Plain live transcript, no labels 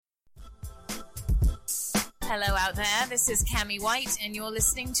Hello out there, this is Cammie White, and you're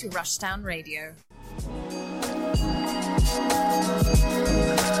listening to Rushdown Radio.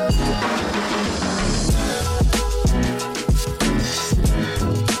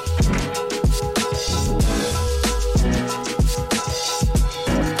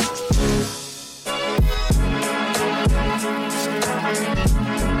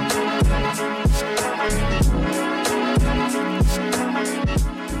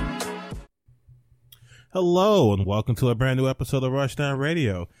 Hello, and welcome to a brand new episode of Rushdown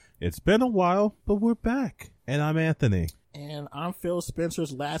Radio. It's been a while, but we're back. And I'm Anthony. And I'm Phil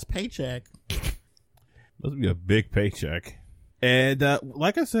Spencer's last paycheck. Must be a big paycheck. And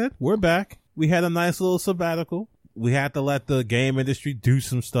like I said, we're back. We had a nice little sabbatical. We had to let the game industry do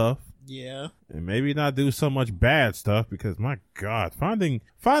some stuff. Yeah. And maybe not do so much bad stuff because, my God, finding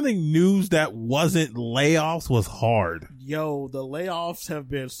news that wasn't layoffs was hard. Yo, the layoffs have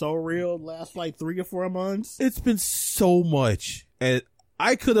been so real the last like 3 or 4 months. It's been so much. And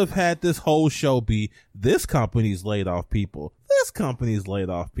I could have had this whole show be, this company's laid off people. This company's laid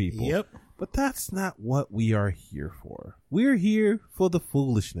off people. Yep. But that's not what we are here for. We're here for the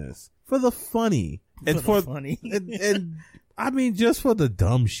foolishness, for the funny. Funny. and I mean, just for the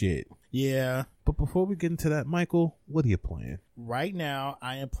dumb shit. Yeah. But before we get into that, Michael, what are you playing? Right now,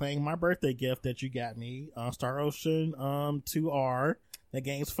 I am playing my birthday gift that you got me, Star Ocean 2R. That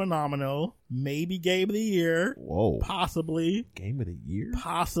game's phenomenal. Maybe Game of the Year. Whoa. Possibly. Game of the Year?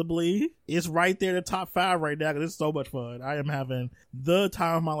 Possibly. It's right there in the top 5 right now because it's so much fun. I am having the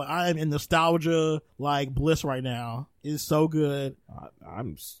time of my life. I am in nostalgia, like, bliss right now. It's so good.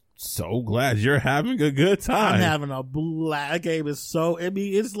 I'm so glad you're having a good time. I'm having a blast. That game is so, I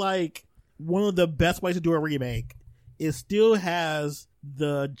mean, it's like one of the best ways to do a remake. It still has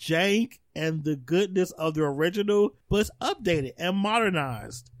the jank and the goodness of the original, but it's updated and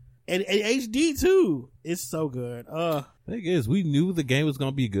modernized. And HD too. It's so good. Thing is, we knew the game was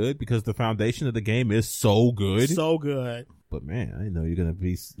going to be good because the foundation of the game is so good. So good. But man, I didn't know you're going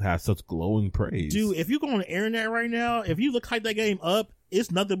to have such glowing praise. Dude, if you go on the internet right now, if you hype that game up, it's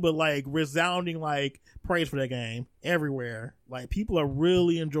nothing but like resounding like praise for that game everywhere. Like people are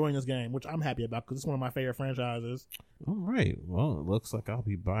really enjoying this game, which I'm happy about because it's one of my favorite franchises. All right. Well, it looks like I'll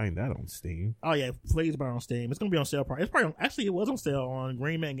be buying that on Steam. Oh yeah, please buy it on Steam. It's gonna be on sale price. It's probably actually it was on sale on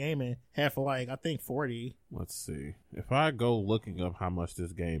Green Man Gaming. Had for like I think $40. Let's see. If I go looking up how much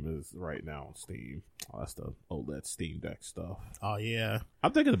this game is right now on Steam, that's the OLED Steam Deck stuff. Oh yeah,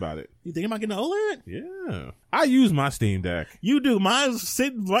 I'm thinking about it. you think about getting an OLED? Yeah, I use my Steam Deck. You do. Mine's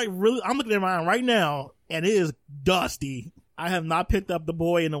sitting like really. I'm looking at mine right now, and it is dusty. I have not picked up the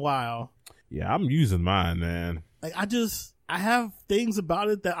boy in a while. Yeah, I'm using mine, man. Like I have things about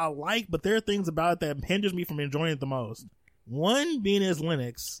it that I like, but there are things about it that hinders me from enjoying it the most. One being is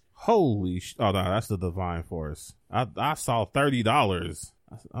Linux. Holy oh no, that's the Divine Force. I saw $30.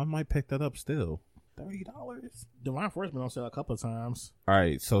 I might pick that up still. $30. Divine Force been on sale a couple of times. All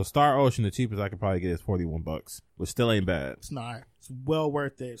right, so Star Ocean, the cheapest I could probably get is $41, which still ain't bad. It's not. It's well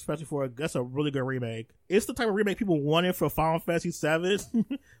worth it, especially for that's a really good remake. It's the type of remake people wanted for Final Fantasy VII,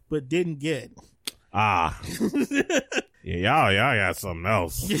 but didn't get. Yeah, y'all got something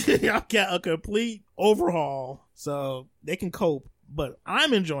else. Y'all got a complete overhaul, so they can cope. But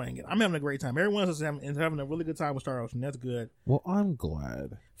I'm enjoying it. I'm having a great time. Everyone else is having a really good time with Star Ocean. That's good. Well, I'm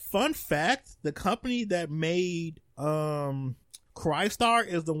glad. Fun fact, the company that made Crystar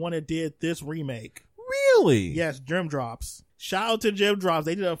is the one that did this remake. Really? Yes, Gem Drops. Shout out to Gem Drops.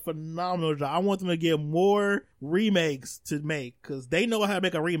 They did a phenomenal job. I want them to get more remakes to make because they know how to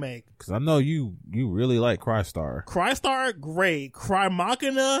make a remake. Because I know you really like Crystar. Crystar, great. Cry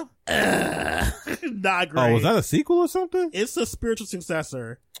Machina, not great. Oh, was that a sequel or something? It's a spiritual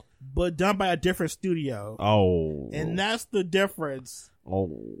successor, but done by a different studio. Oh. And that's the difference.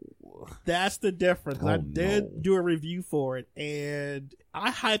 Oh. That's the difference. Oh, I did do a review for it, and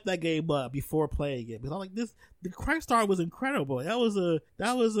I hyped that game up before playing it because I'm like, the Crystar was incredible. That was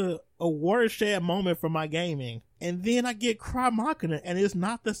a watershed moment for my gaming. And then I get Cry Machina, and it's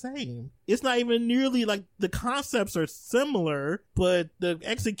not the same. It's not even nearly like the concepts are similar, but the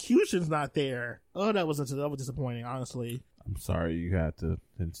execution's not there. Oh, that was disappointing, honestly. I'm sorry you had to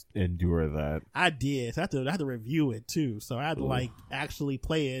endure that. I did. I had to review it too, so I had to actually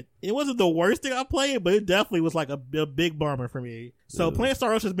play it. It wasn't the worst thing I played, but it definitely was like a big bummer for me. So playing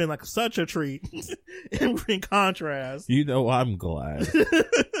Star Ocean has been like such a treat. in contrast, I'm glad.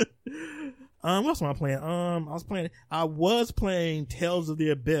 What else am I playing? I was playing Tales of the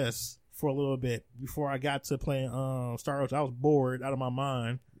Abyss for a little bit before I got to playing Star Ocean. I was bored out of my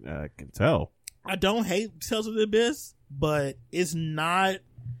mind. I can tell. I don't hate Tales of the Abyss, but it's not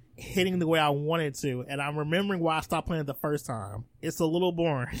hitting the way I wanted to, and I'm remembering why I stopped playing it the first time. It's a little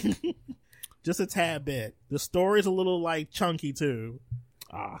boring. Just a tad bit. The story's a little like chunky too.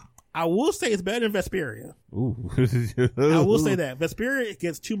 I will say it's better than Vesperia. Ooh. I will say that. Vesperia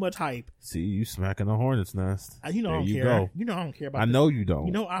gets too much hype. See, you smacking the hornet's nest. You know there I don't you care. go. You know I don't care about I know you don't.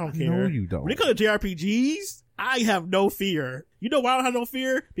 You know I don't care. I know you don't. When it comes to JRPGs, I have no fear. You know why I don't have no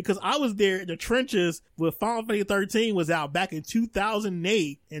fear? Because I was there in the trenches when Final Fantasy 13 was out back in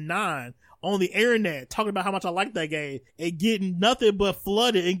 2008 and 9 on the internet talking about how much I liked that game and getting nothing but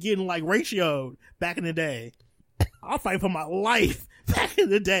flooded and getting like ratioed back in the day. I'll fight for my life back in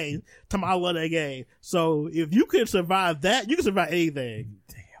the day to my love that game. So if you can survive that, you can survive anything.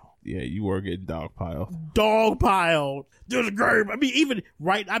 Damn. Yeah, you were getting dogpiled. Dogpiled. This game. I mean, even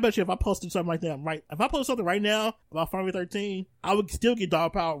right. I bet you if I posted something like that, right? If I posted something right now about Final Fantasy 13, I would still get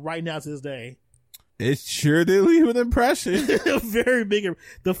dogpiled right now to this day. It sure did leave an impression. Very big.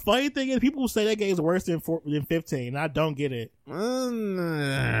 The funny thing is, people will say that game is worse than 15. And I don't get it.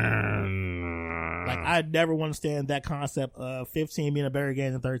 Like, I never understand that concept of 15 being a better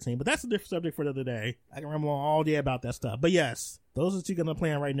game than 13. But that's a different subject for the other day. I can ramble on all day about that stuff. But yes, those are two games I'm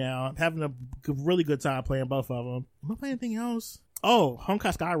playing right now. I'm having a really good time playing both of them. Am I playing anything else? Oh,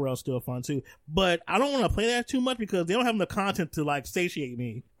 Honkai Sky Rail is still fun too. But I don't want to play that too much because they don't have enough content to like satiate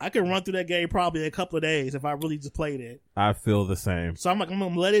me. I can run through that game probably in a couple of days if I really just played it. I feel the same. So I'm like, I'm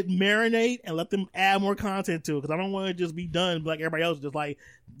going to let it marinate and let them add more content to it because I don't want to just be done like everybody else, just like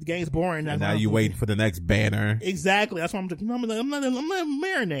the game's boring. And now you waiting for the next banner. Exactly. That's why I'm just, I'm letting them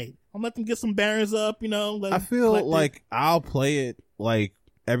marinate. I'm letting them get some banners up, I feel like I'll play it like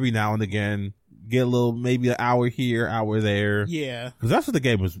every now and again. Get a little, maybe an hour here, hour there. Yeah. Because that's what the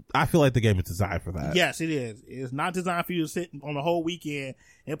game was. I feel like the game is designed for that. Yes, it is. It's not designed for you to sit on the whole weekend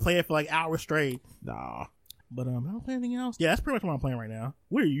and play it for like hours straight. Nah. But I don't play anything else. Yeah, that's pretty much what I'm playing right now.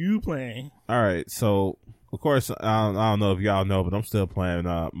 What are you playing? All right. So, of course, I don't know if y'all know, but I'm still playing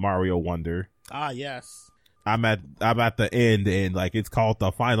Mario Wonder. Ah, yes. I'm at the end, and like it's called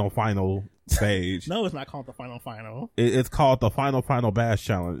the final stage. No, it's not called the final. It's called the final bash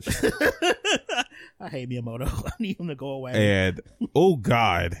challenge. I hate Miyamoto. I need him to go away. And oh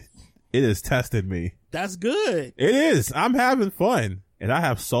god, it has tested me. That's good. It is. I'm having fun, and I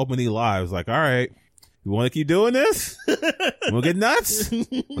have so many lives. Like, all right, you want to keep doing this? We'll get nuts.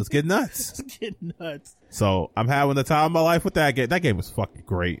 Let's get nuts. Let's get nuts. So I'm having the time of my life with that game. That game was fucking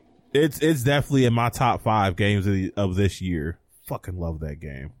great. It's definitely in my top 5 games of this year. Fucking love that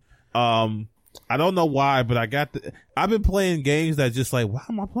game. I don't know why, but I've been playing games that just like, why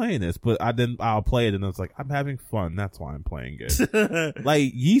am I playing this? But I'll play it and it's like, I'm having fun. That's why I'm playing it.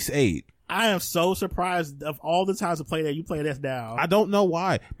 Like Yeast 8. I am so surprised of all the times to play that you play this now. I don't know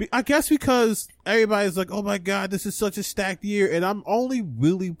why. I guess because everybody's like, oh my god, this is such a stacked year, and I'm only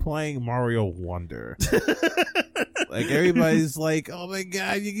really playing Mario Wonder. Like everybody's like, oh my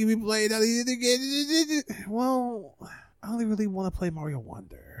god, you can be playing that again. Well, I only really want to play Mario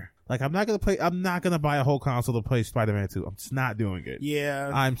Wonder. Like I'm not gonna buy a whole console to play Spider-Man 2. I'm just not doing it.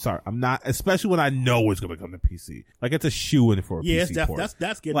 Yeah. I'm sorry. I'm not, especially when I know it's gonna come to PC. Like it's a shoe-in for a PC port.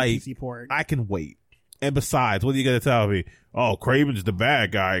 That's getting like, a PC port. I can wait. And besides, what are you gonna tell me? Oh, Kraven's the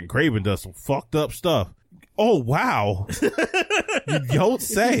bad guy and Kraven does some fucked up stuff. Oh wow. You don't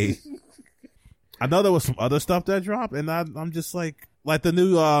say. I know there was some other stuff that dropped, and I'm just like the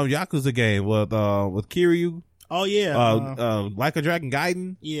new Yakuza game with Kiryu. Oh yeah, Like a Dragon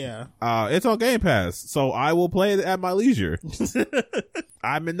Gaiden. Yeah, it's on Game Pass, so I will play it at my leisure.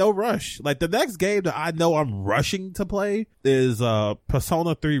 I'm in no rush. Like the next game that I know I'm rushing to play is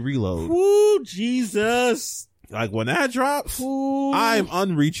Persona 3 Reload. Woo, Jesus! Like when that drops, Ooh. I'm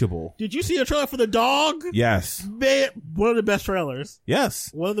unreachable. Did you see a trailer for the dog? Yes. Man, one of the best trailers.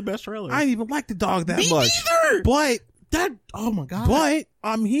 Yes. One of the best trailers. I didn't even like the dog that much. Neither! But that, oh my god. But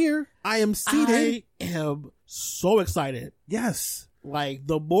I'm here. I am seated. I am so excited. Yes. Like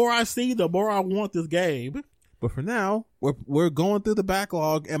the more I see, the more I want this game. But for now, we're going through the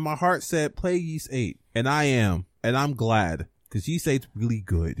backlog, and my heart said play Yeast 8, and I am, and I'm glad because Yeast 8's really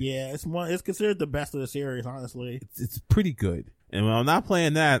good. Yeah, it's considered the best of the series, honestly. It's pretty good. And when I'm not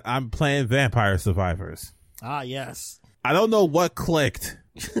playing that, I'm playing Vampire Survivors. Ah, yes. I don't know what clicked,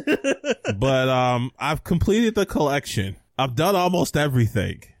 but I've completed the collection. I've done almost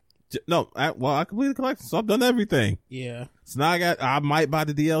everything. I completed the collection, so I've done everything. Yeah. So now I might buy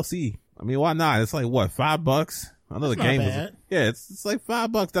the DLC. I mean, why not? It's like what, $5? I know the game was. Yeah, it's like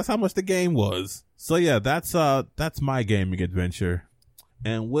 $5. That's how much the game was. So yeah, that's my gaming adventure.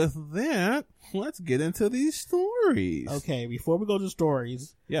 And with that, let's get into these stories. Okay, before we go to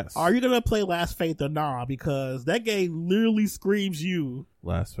stories, Yes. are you gonna play Last Faith or nah? Because that game literally screams you.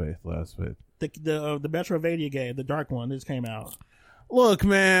 Last Faith. The Metroidvania game, the dark one, that just came out. Look,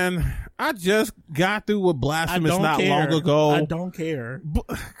 man, I just got through with Blasphemous not care. long ago. I don't care.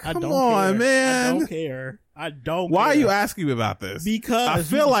 Come on, man. I don't care. Why are you asking me about this? Because I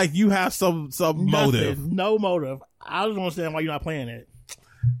feel like you have some motive. No motive. I don't understand why you're not playing it.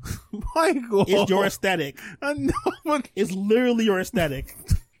 Michael. It's your aesthetic. I know, but It's literally your aesthetic.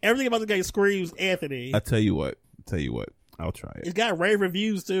 Everything about the game screams Anthony. I tell you what. I'll try it. It's got rave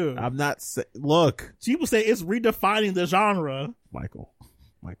reviews too. I'm not look, People say it's redefining the genre. Michael.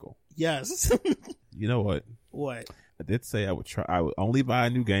 Yes. You know what? What? I did say I would only buy a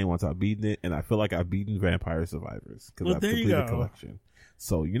new game once I've beaten it, and I feel like I've beaten Vampire Survivors because Well, I've there you completed the go. collection.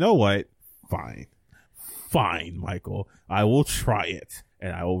 So you know what? Fine, Michael. I will try it,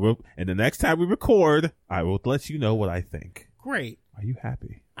 and I will. And the next time we record, I will let you know what I think. Great. Are you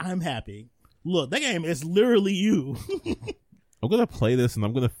happy? I'm happy. Look, that game is literally you. I'm gonna play this, and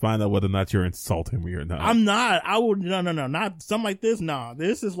I'm gonna find out whether or not you're insulting me or not. I'm not. I would. No. Not something like this. Nah.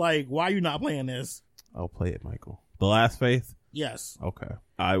 This is like, why are you not playing this? I'll play it, Michael. The Last Faith. Yes. Okay.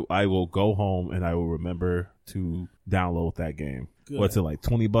 I will go home and I will remember to download that game. Good. What's it, like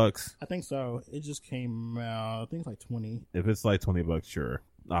 $20? I think so. It just came out. I think it's like 20. If it's like $20, sure.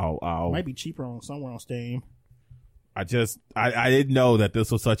 I'll Might be cheaper on somewhere on Steam. I didn't know that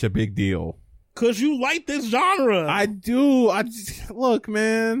this was such a big deal. Cause you like this genre. I do. Look,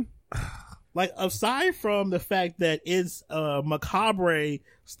 man. Like, aside from the fact that it's a macabre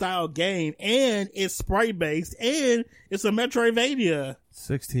style game and it's sprite based and it's a Metroidvania.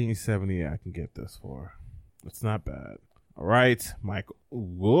 $16.70 I can get this for. It's not bad. All right, Michael.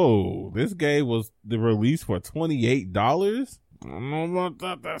 Whoa, this game was the release for $28. I don't know about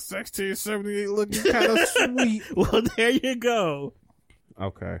that. That $16.78 looking kind of sweet. Well, there you go.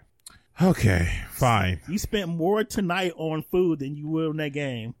 Okay, fine. You spent more tonight on food than you will in that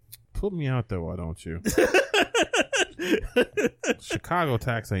game. Put me out there, why don't you? Chicago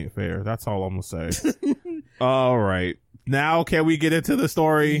tax ain't fair. That's all I'm gonna say. All right. Now can we get into the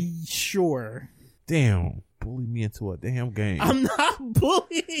story? Sure. Damn. Bully me into a damn game. I'm not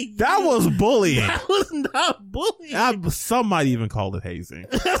bullying. That was bullying. That was not bullying. Some might even call it hazing.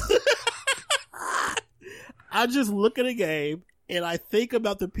 I just look at a game and I think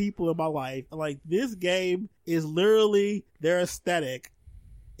about the people in my life. Like, this game is literally their aesthetic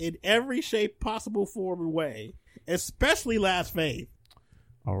in every shape possible, form, and way. Especially Last Faith.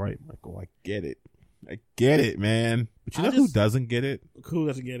 All right, Michael, I get it, man. But you know who doesn't get it? Who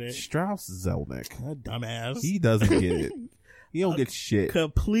doesn't get it? Strauss Zelnick. Dumbass. He doesn't get it. He don't get shit.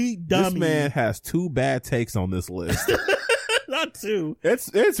 Complete dummy. This man has 2 bad takes on this list. Not 2.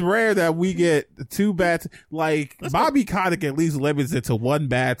 It's rare that we get 2 bad. Bobby Kotick at least limits it to 1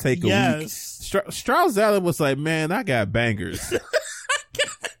 bad take a week. Strauss Zelnick was like, man, I got bangers.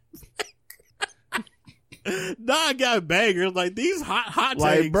 Nah, I got bangers. Like, these hot takes.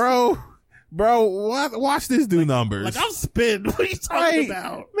 Like, bro, watch this do numbers. Like, I'm spitting. What are you talking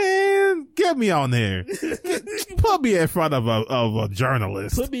about? Man, get me on there. Put me in front of a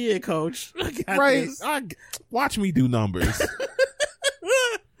journalist. Put me in, coach. Right? Watch me do numbers.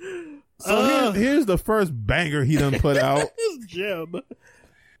 So here's the first banger he done put out. This gem.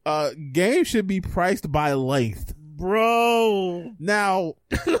 Game should be priced by length. Bro. Now,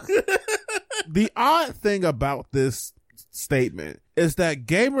 the odd thing about this statement is that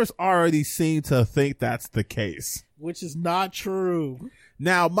gamers already seem to think that's the case. Which is not true.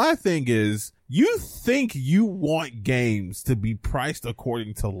 Now, my thing is, you think you want games to be priced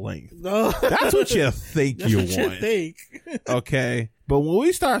according to length. No. That's what you think That's you what want. you think. Okay? But when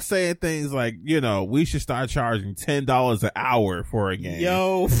we start saying things like, we should start charging $10 an hour for a game.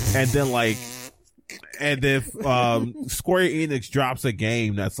 Yo. And if Square Enix drops a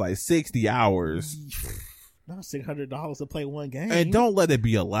game that's like 60 hours. Not $600 to play one game. And don't let it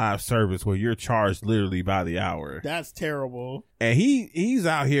be a live service where you're charged literally by the hour. That's terrible. And he's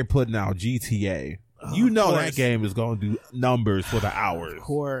out here putting out GTA. That game is going to do numbers for the hours. Of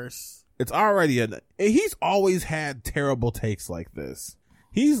course. It's already and he's always had terrible takes like this.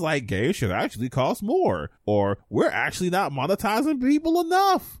 He's like, games should actually cost more, or we're actually not monetizing people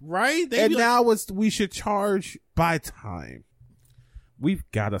enough. Right? Now we should charge by time. We've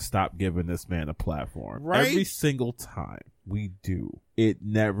got to stop giving this man a platform. Right? Every single time we do, it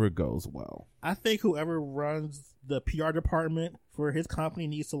never goes well. I think whoever runs the PR department for his company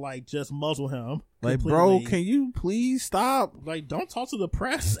needs to just muzzle him. Like, completely. bro, can you please stop? Like, don't talk to the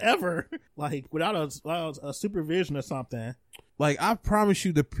press ever. Like, without a supervision or something. Like, I promise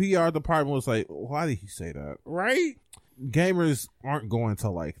you, the PR department was like, why did he say that? Right? Gamers aren't going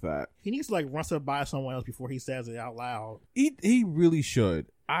to like that. He needs to like run something by someone else before he says it out loud. He really should.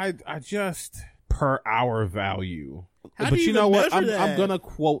 I just per hour value. How But do you know even what? measure I'm that? gonna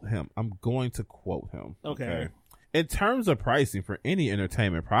quote him. I'm going to quote him. Okay. In terms of pricing for any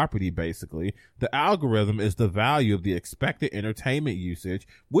entertainment property, basically, the algorithm is the value of the expected entertainment usage,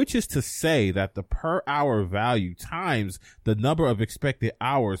 which is to say that the per hour value times the number of expected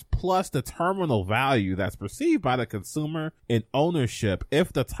hours plus the terminal value that's perceived by the consumer in ownership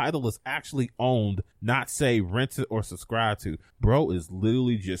if the title is actually owned, not say rented or subscribed to. Bro is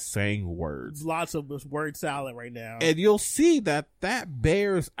literally just saying words. Lots of word salad right now. And you'll see that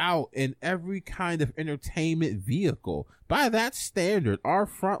bears out in every kind of entertainment vehicle. By that standard, our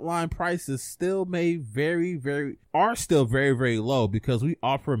frontline prices still are still very, very low because we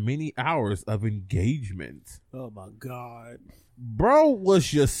offer many hours of engagement. Oh my God. Bro was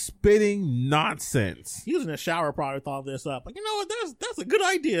just spitting nonsense. He was in the shower, probably thought this up. Like, you know what? That's a good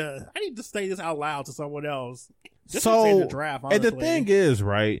idea. I need to say this out loud to someone else. Just to say the draft, honestly. And the thing is,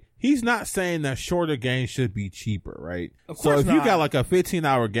 right, he's not saying that shorter games should be cheaper, right? Of course so if not. you got like a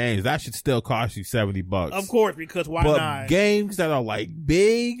 15-hour game, that should still cost you $70. Of course, because why but not? Games that are like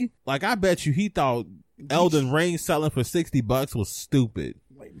big, like I bet you he thought Elden Ring selling for $60 was stupid.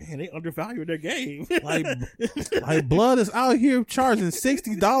 Like, man, they undervalued their game. like Blood is out here charging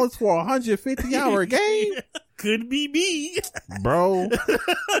 $60 for a 150-hour game. Could be me. Bro,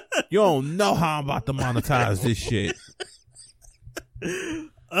 you don't know how I'm about to monetize this shit.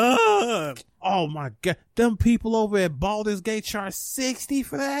 Oh my God. Them people over at Baldur's Gate charge $60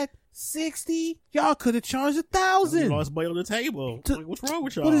 for that? $60? Y'all could have charged $1,000. Lost money on the table. Like, what's wrong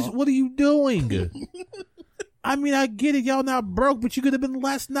with y'all? What are you doing? I mean, I get it. Y'all not broke, but you could have been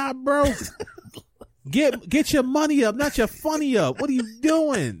less not broke. Get your money up, not your funny up. What are you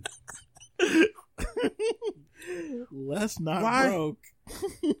doing? Less not Why? broke.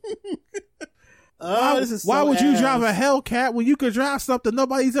 Why would you drive a Hellcat when you could drive something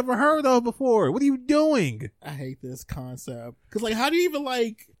nobody's ever heard of before? What are you doing? I hate this concept. Because, like, how do you even,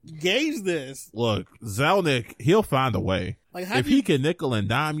 like, gauge this? Look, Zelnick, he'll find a way. Like, if he can nickel and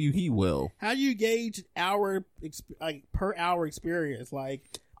dime you, he will. How do you gauge per hour experience? Like,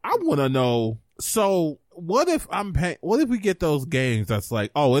 I want to know. So what if we get those games that's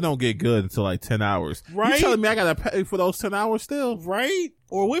like, oh, it don't get good until like 10 hours. Right? You telling me I got to pay for those 10 hours still? Right?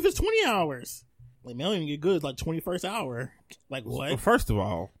 Or what if it's 20 hours? Like, man, I don't even get good like 21st hour. Like, what? Well, first of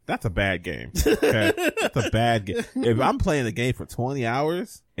all, that's a bad game. Okay? That's a bad game. If I'm playing a game for 20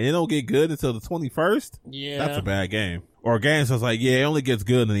 hours and it don't get good until the 21st, yeah, that's a bad game. Or games that's like, yeah, it only gets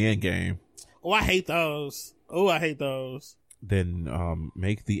good in the end game. Oh, I hate those. Then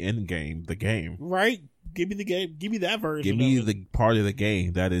make the end game the game. Right? Give me the game. Give me that version. Give me the part of the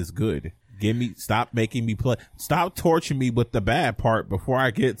game that is good. Stop making me play. Stop torturing me with the bad part before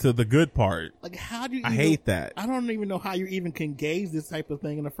I get to the good part. Like, how do you? I hate that. I don't even know how you even can gauge this type of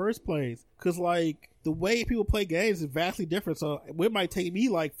thing in the first place. Because, like, the way people play games is vastly different. So it might take me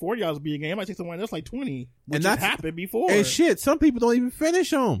like 40 hours to beat a game. It might take someone else like 20, which has happened before. And shit, some people don't even finish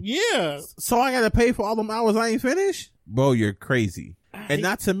them. Yeah. So I got to pay for all them hours I ain't finished? Bro, you're crazy. And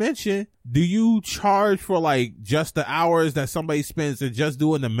not to mention, do you charge for like just the hours that somebody spends in just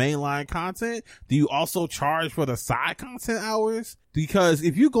doing the mainline content? Do you also charge for the side content hours? Because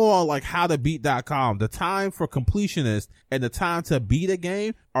if you go on like howtobeat.com, the time for completionists and the time to beat a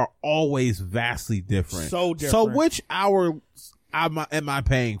game are always vastly different. So different. So which hour am I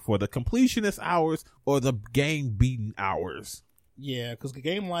paying for? The completionist hours or the game beating hours? Yeah, because a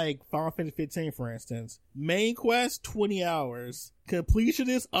game like Final Fantasy 15, for instance, main quest 20 hours,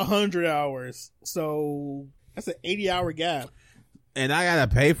 completionist 100 hours. So that's an 80-hour gap. And I gotta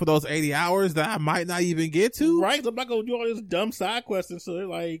pay for those 80 hours that I might not even get to? Right, so I'm not gonna do all this dumb side quests and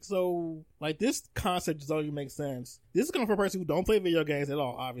so this concept just don't even make sense. This is coming from a person who don't play video games at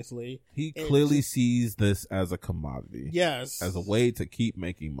all, obviously. He clearly sees this as a commodity. Yes. As a way to keep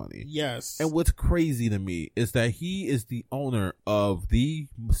making money. Yes. And what's crazy to me is that he is the owner of the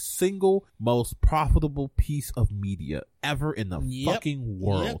single most profitable piece of media ever in the fucking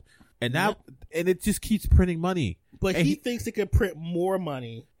world. And and it just keeps printing money. But he thinks it could print more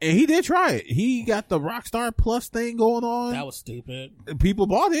money. And he did try it. He got the Rockstar Plus thing going on. That was stupid. People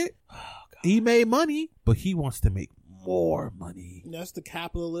bought it. Oh, he made money, but he wants to make more money. That's the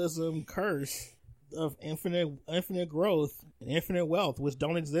capitalism curse of infinite growth and infinite wealth, which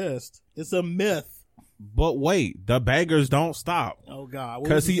don't exist. It's a myth. But wait, the beggars don't stop. Oh, God.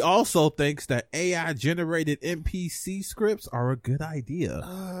 Because he also thinks that AI-generated NPC scripts are a good idea.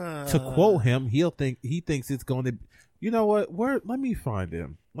 To quote him, he thinks it's going to. You know what? Let me find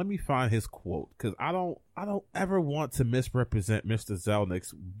him. Let me find his quote, because I don't ever want to misrepresent Mr.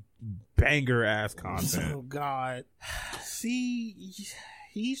 Zelnick's banger ass content. Oh God. See,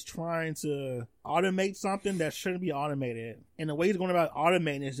 he's trying to automate something that shouldn't be automated. And the way he's going about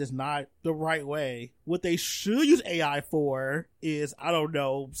automating is just not the right way. What they should use AI for is, I don't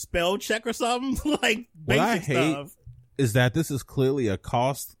know, spell check or something. Like basic stuff. Is that this is clearly a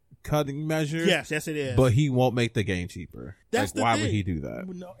cost cutting measure? Yes, it is. But he won't make the game cheaper. That's why thing. would he do that?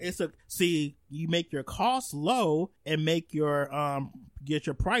 No, you make your costs low and make your get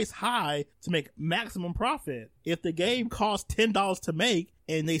your price high to make maximum profit. If the game costs $10 to make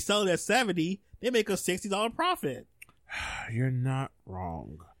and they sell it at $70, they make a $60 profit. You're not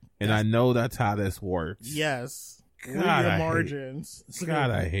wrong. And I know that's how this works. Yes. God, your margins.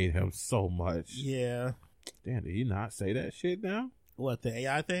 I hate him so much. Yeah. Damn, did he not say that shit now? What, the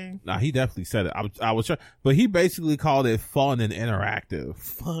AI thing? Nah, he definitely said it. I was trying, but he basically called it fun and interactive.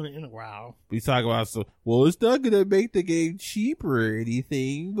 Fun and wow. We talk about it's not gonna make the game cheaper or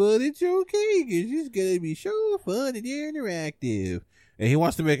anything, but it's okay. It's just gonna be so fun and interactive. And he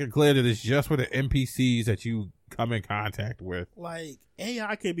wants to make it clear that it's just for the NPCs that you come in contact with. Like,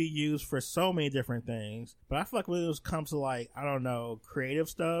 AI can be used for so many different things, but I feel like when it comes to, like, I don't know, creative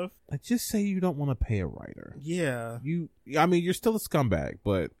stuff. Like, just say you don't want to pay a writer. Yeah. You're still a scumbag,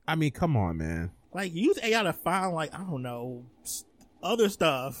 but come on, man. Like, use AI to find, like, I don't know, other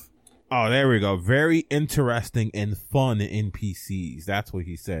stuff. Oh, there we go. Very interesting and fun NPCs. That's what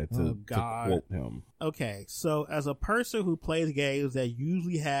he said to quote him. Okay, so as a person who plays games that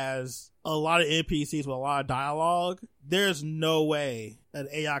usually has a lot of NPCs with a lot of dialogue, there's no way an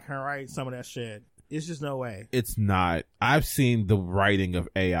AI can write some of that shit. It's just no way. It's not. I've seen the writing of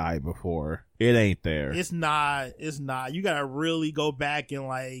AI before. It ain't there. It's not. You gotta really go back and,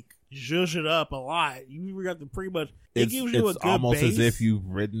 like, zhuzh it up a lot. You got to pretty much. It gives you a good almost base. as if you've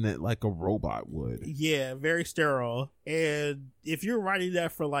written it like a robot would. Yeah, very sterile. And if you're writing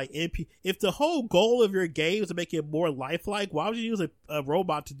that for, like, if the whole goal of your game is to make it more lifelike, why would you use a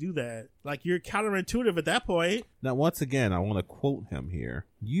robot to do that? Like, you're counterintuitive at that point. Now, once again, I want to quote him here.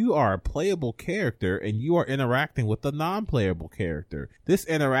 You are a playable character and you are interacting with the non-playable character. This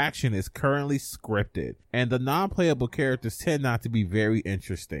interaction is currently scripted and the non-playable characters tend not to be very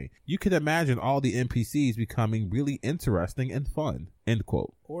interesting. You can imagine all the NPCs becoming really interesting and fun. End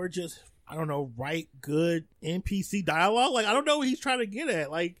quote. Or just, I don't know, write good NPC dialogue. Like, I don't know what he's trying to get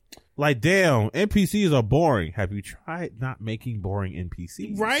at. Like, damn, NPCs are boring. Have you tried not making boring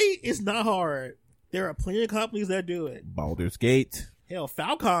NPCs? Right? It's not hard. There are plenty of companies that do it. Baldur's Gate. Hell,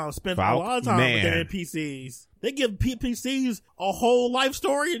 Falcom spends a lot of time with their NPCs. They give NPCs a whole life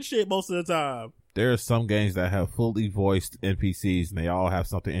story and shit most of the time. There are some games that have fully voiced NPCs and they all have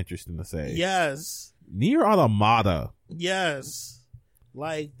something interesting to say. Yes. Nier Automata. Yes.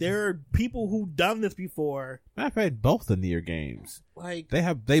 Like, there are people who've done this before. Matter of fact, both the Nier games. Like,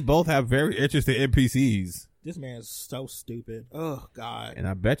 they both have very interesting NPCs. This man's so stupid. Oh, God. And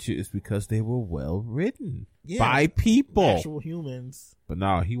I bet you it's because they were well written. Yeah, by people. Actual humans. But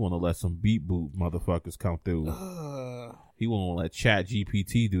now he want to let some beat boot motherfuckers come through. He want to let Chat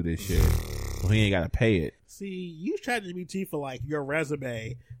GPT do this shit. So he ain't got to pay it. See, use Chat GPT for, like, your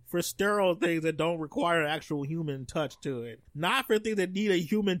resume. For sterile things that don't require actual human touch to it. Not for things that need a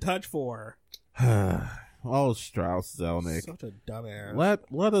human touch for. Oh, Strauss Zelnick. Such a dumbass.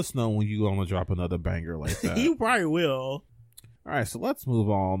 Let us know when you want to drop another banger like that. You probably will. All right, so let's move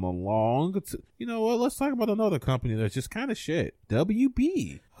on along. You know what? Let's talk about another company that's just kind of shit.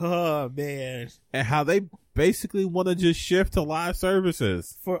 WB. Oh, man. And how they basically want to just shift to live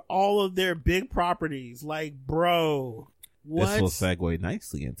services. For all of their big properties. Like, bro. What? This will segue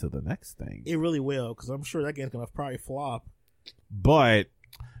nicely into the next thing. It really will, because I'm sure that game's going to probably flop. But,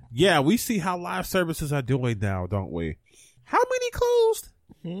 yeah, we see how live services are doing now, don't we? How many closed?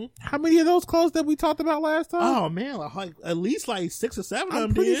 How many of those closed that we talked about last time? Oh, man, like at least like 6 or 7 of them did.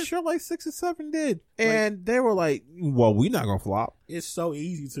 I'm pretty sure like 6 or 7 did. And they were like, well, we're not going to flop. It's so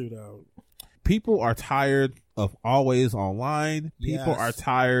easy to, though. People are tired of always online. People are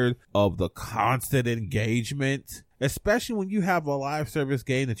tired of the constant engagement. Especially when you have a live service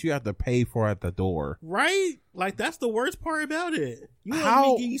game that you have to pay for at the door. Right? Like, that's the worst part about it. You want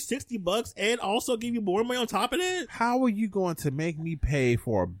me to give you $60 and also give you more money on top of it? How are you going to make me pay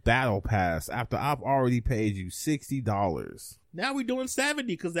for a battle pass after I've already paid you $60? Now we're doing 70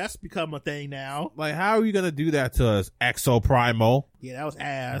 because that's become a thing now. Like, how are you going to do that to us? Exo Primal. Yeah, that was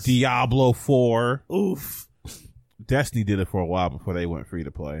ass. Diablo 4. Oof. Destiny did it for a while before they went free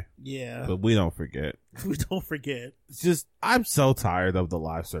to play. Yeah. But we don't forget. We don't forget. It's just, I'm so tired of the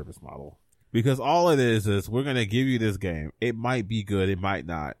live service model. Because all it is we're going to give you this game. It might be good. It might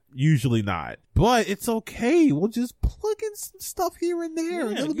not. Usually not. But it's okay. We'll just plug in some stuff here and there. Yeah,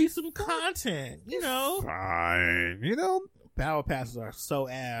 and it'll be be some content, you know. fine. You know? Battle passes are so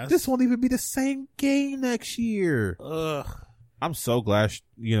ass. This won't even be the same game next year. Ugh. I'm so glad,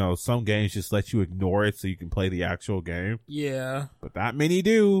 some games just let you ignore it so you can play the actual game. Yeah. But not many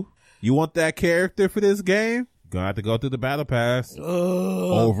do. You want that character for this game? Gonna have to go through the battle pass. Ugh.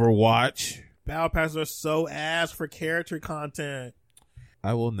 Overwatch. Battle passes are so ass for character content.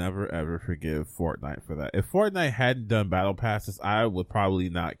 I will never ever forgive Fortnite for that. If Fortnite hadn't done battle passes, I would probably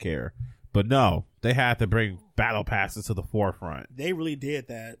not care. But no, they had to bring battle passes to the forefront. They really did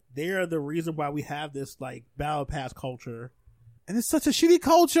that. They are the reason why we have this battle pass culture. And it's such a shitty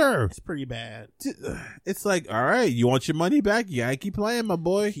culture. It's pretty bad. It's like, all right, you want your money back? You gotta keep playing, my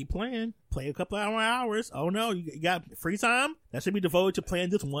boy. Keep playing. Play a couple hours. Oh no, you got free time? That should be devoted to playing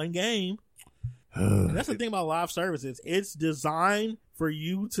this one game. And that's the thing about live services. It's designed for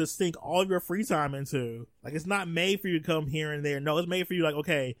you to sink all of your free time into. It's not made for you to come here and there. No, it's made for you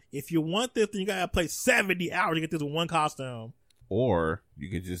okay, if you want this, then you gotta play 70 hours to get this one costume. Or you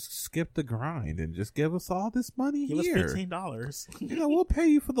could just skip the grind and just give us all this money Give here. us $15. We'll pay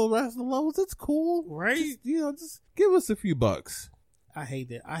you for the rest of the levels. It's cool. Right? Just give us a few bucks. I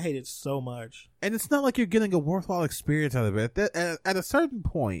hate it. I hate it so much. And it's not like you're getting a worthwhile experience out of it. At a certain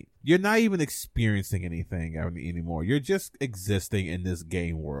point, you're not even experiencing anything anymore. You're just existing in this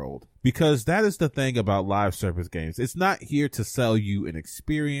game world. Because that is the thing about live service games. It's not here to sell you an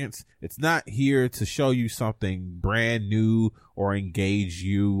experience. It's not here to show you something brand new or engage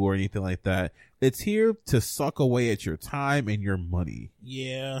you or anything like that. It's here to suck away at your time and your money.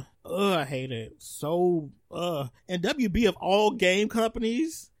 Yeah. I hate it. And WB of all game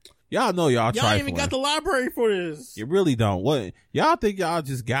companies, y'all know y'all trifling. Ain't even got the library for this. You really don't. What y'all think y'all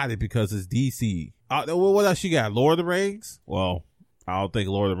just got it because it's DC? What else you got? Lord of the Rings? Well, I don't think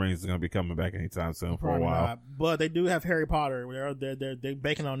Lord of the Rings is going to be coming back anytime soon for Probably a while. Not. But they do have Harry Potter. They're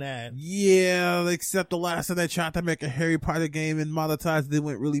banking on that. Yeah, except the last time they tried to make a Harry Potter game and monetize it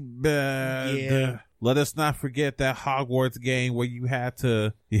went really bad. Yeah. Let us not forget that Hogwarts game where you had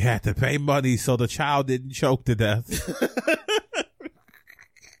to pay money so the child didn't choke to death.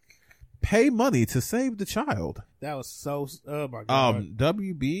 Pay money to save the child. That was so. Oh my god.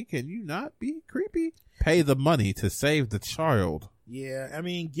 WB, can you not be creepy? Pay the money to save the child. Yeah, I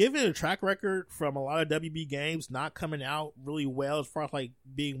mean, given a track record from a lot of WB games not coming out really well as far as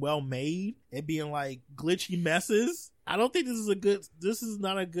being well made and being glitchy messes, I don't think this is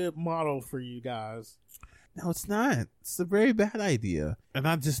not a good model for you guys. No, it's not. It's a very bad idea. And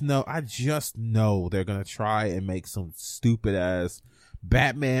I just know they're going to try and make some stupid ass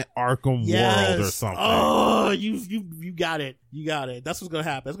Batman Arkham World or something. Oh, you got it. You got it. That's what's going to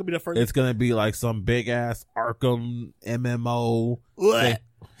happen. That's going to be the first. It's going to be some big ass Arkham MMO. What?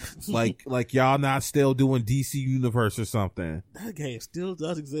 Like y'all not still doing DC Universe or something. That game still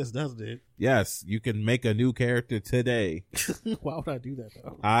does exist, doesn't it? Yes, you can make a new character today. Why would I do that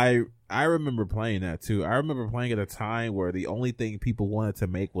though? I remember playing that too. I remember playing at a time where the only thing people wanted to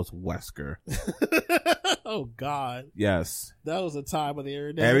make was Wesker. Oh God. Yes. That was a time of the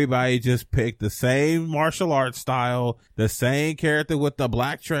internet. Everybody just picked the same martial arts style, the same character with the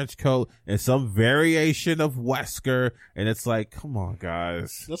black trench coat, and some variation of Wesker, and it's come on,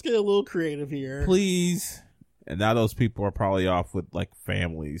 guys. Let's get a little creative here. Please. And now those people are probably off with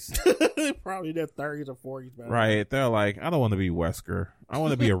families. Probably in their 30s or 40s. Man. Right. They're I don't want to be Wesker. I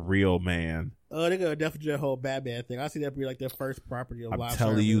want to be a real man. Oh, they're going to definitely do a whole Batman thing. I see that be their first property of live I'm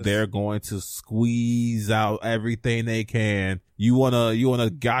telling service. you, they're going to squeeze out everything they can. You wanna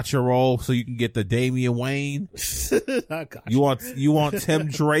gotcha roll so you can get the Damian Wayne? You want Tim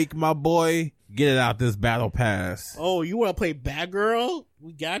Drake, my boy? Get it out this battle pass. Oh, you want to play Batgirl?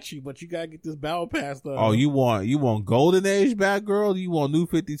 We got you, but you gotta get this battle pass though. Oh, you want Golden Age Batgirl? You want New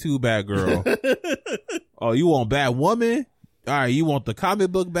 52 Batgirl? Oh, you want Batwoman? All right, you want the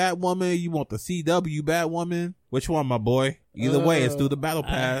comic book Batwoman? You want the CW Batwoman? Which one, my boy? Either way, it's through the battle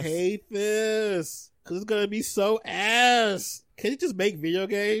pass. I hate this because it's gonna be so ass. Can you just make video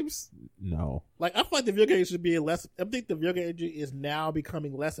games? No. I feel like the video games should be less. I think the video game industry is now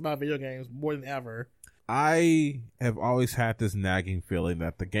becoming less about video games more than ever. I have always had this nagging feeling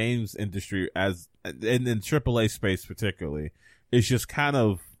that the games industry, as in AAA space particularly, is just kind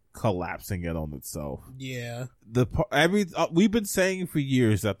of collapsing it on itself. Yeah. We've been saying for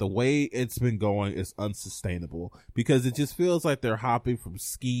years that the way it's been going is unsustainable because it just feels like they're hopping from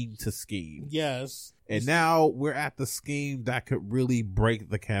scheme to scheme. Yes. And now we're at the scheme that could really break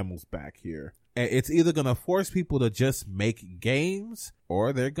the camel's back here. And it's either going to force people to just make games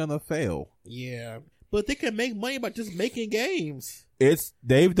or they're going to fail. Yeah. But they can make money by just making games.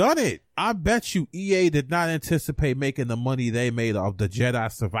 They've done it. I bet you EA did not anticipate making the money they made off the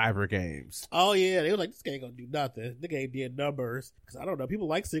Jedi Survivor games. Oh yeah, they were like, this game gonna do nothing. The game did numbers. Cause I don't know, people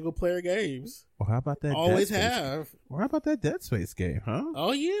like single player games. Well, how about that? Always Dead Space? have. Well, how about that Dead Space game, huh?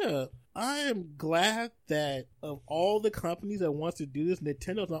 Oh yeah. I am glad that of all the companies that wants to do this,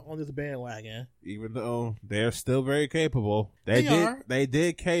 Nintendo's not on this bandwagon. Even though they're still very capable. They They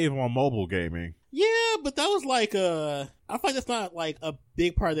did cave on mobile gaming. Yeah, but that was like I feel like that's not like a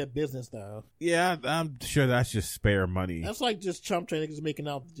big part of their business though. Yeah, I'm sure that's just spare money. That's like just chump change niggas making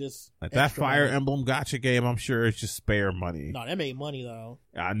out just like that Fire money. Emblem gotcha game, I'm sure it's just spare money. No, that made money though.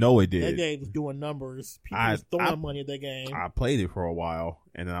 I know it did. That game was doing numbers. People was throwing money at that game. I played it for a while,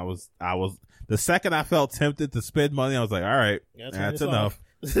 and then I was the second I felt tempted to spend money, I was like, all right, that's enough.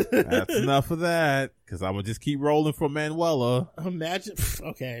 That's enough of that, because I'm gonna just keep rolling for Manuela. Imagine,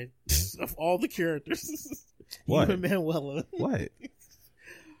 okay, of all the characters, what? Even Manuela. What?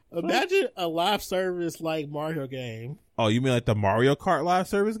 Imagine a live service like Mario game. Oh, you mean like the Mario Kart live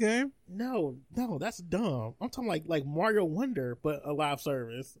service game? No, that's dumb. I'm talking like Mario Wonder, but a live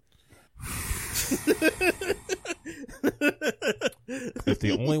service. If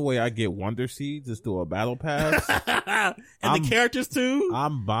the only way I get Wonder Seeds is through a battle pass, and the characters too,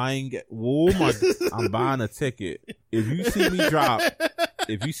 I'm buying. I'm buying a ticket. If you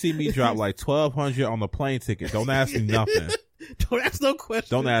see me drop like 1,200 on the plane ticket, don't ask me nothing. Don't ask no questions.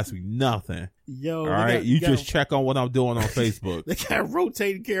 Don't ask me nothing. Yo, all right, you just check on what I'm doing on Facebook. They got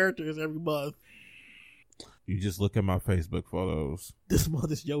rotating characters every month. You just look at my Facebook photos. This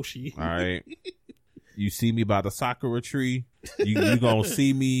month is Yoshi. All right. You see me by the Sakura tree. You gonna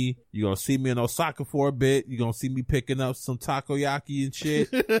see me. You gonna see me in Osaka for a bit. You gonna see me picking up some takoyaki and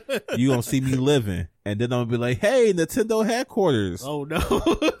shit. You gonna see me living, and then I'm gonna be like, "Hey, Nintendo headquarters." Oh no.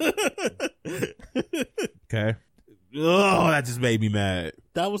 Okay. Oh, that just made me mad.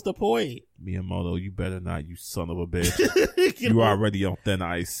 That was the point. Miyamoto, you better not, you son of a bitch. You already on thin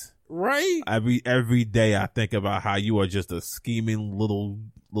ice. Right? Every day I think about how you are just a scheming little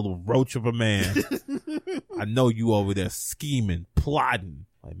roach of a man. I know you over there scheming, plotting.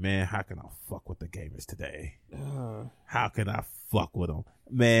 Like, man, how can I fuck with the gamers today? How can I fuck with them?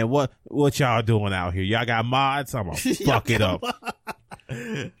 Man, what y'all doing out here? Y'all got mods? I'm gonna fuck it up.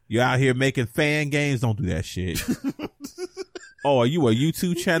 You out here making fan games? Don't do that shit. Oh, are you a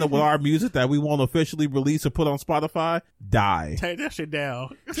YouTube channel with our music that we won't officially release or put on Spotify? Die. Take that shit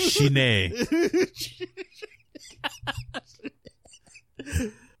down. Shine.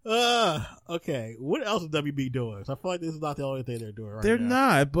 Okay. What else is WB doing? So I feel like this is not the only thing they're doing right They're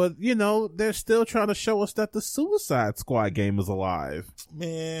now. not, but they're still trying to show us that the Suicide Squad game is alive.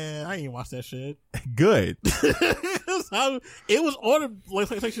 Man, I ain't watch that shit. Good. It was on the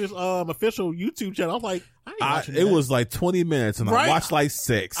PlayStation's official YouTube channel. I'm like, I ain't watching it that. was like 20 minutes and I watched like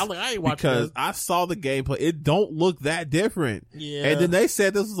 6. I'm like, I ain't watching because that. I saw the gameplay. It don't look that different. Yeah. And then they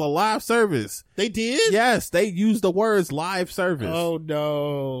said this was a live service. They did? Yes, they used the words live service. Oh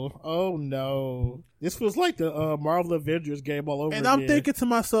no. This was like the Marvel Avengers game all over and again. I'm thinking to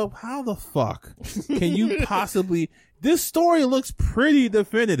myself, how the fuck can you possibly... This story looks pretty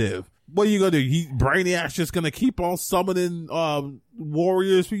definitive. What are you gonna do? Brainiac's just gonna keep on summoning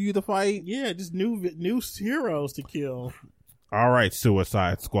warriors for you to fight? Yeah, just new heroes to kill. All right,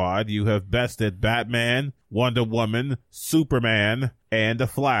 Suicide Squad, you have bested Batman, Wonder Woman, Superman, and the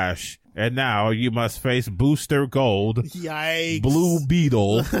Flash. And now you must face Booster Gold, Yikes. Blue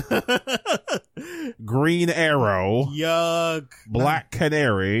Beetle, Green Arrow, Yuck. Black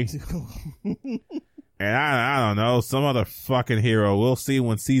Canary, and I don't know, some other fucking hero. We'll see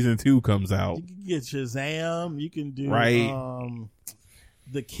when season 2 comes out. You can get Shazam. You can do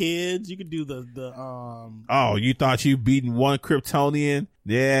the kids. You can do the Oh, you thought you beaten one Kryptonian?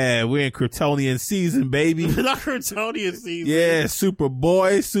 Yeah, we're in Kryptonian season, baby. not Kryptonian season. Yeah,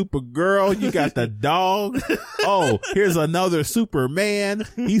 Superboy, Supergirl, you got the dog. Oh, here's another Superman.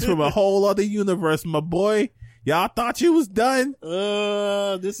 He's from a whole other universe, my boy. Y'all thought you was done?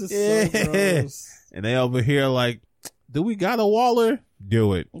 This is so gross. And they over here like, do we got a Waller?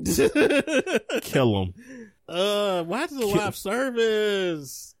 Do it. Kill him. Why is it a live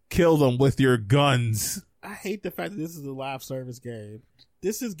service? Kill them with your guns. I hate the fact that this is a live service game.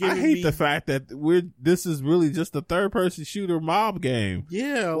 This is giving I hate me... the fact that this is really just a third person shooter mob game.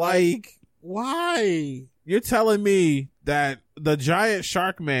 Yeah, like why? You're telling me that the giant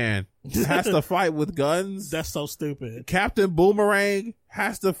shark man has to fight with guns. That's so stupid. Captain Boomerang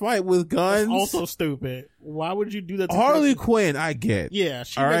has to fight with guns. That's also stupid. Why would you do that to Harley Quinn, I get. Yeah,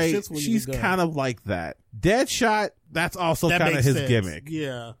 she all makes right? sense when She's kind of like that. Deadshot, that's also that kind of his sense. gimmick.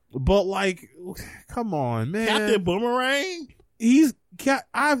 Yeah. But like, come on, man. Captain Boomerang?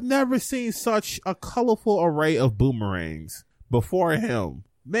 I've never seen such a colorful array of boomerangs before him.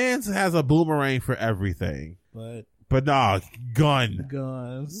 Mans has a boomerang for everything. But nah,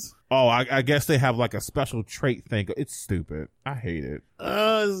 guns. Oh, I guess they have like a special trait thing. It's stupid. I hate it.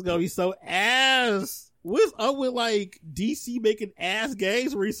 This is gonna be so ass. What's up with like DC making ass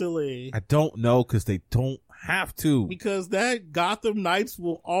games recently? I don't know because they don't have to. Because that Gotham Knights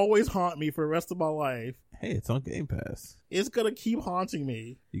will always haunt me for the rest of my life. Hey, it's on Game Pass. It's gonna keep haunting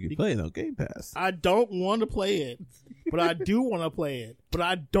me. You can play it on Game Pass. I don't want to play it, but I do want to play it. But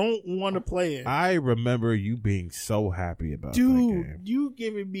I don't want to play it. I remember you being so happy about that Dude, game. you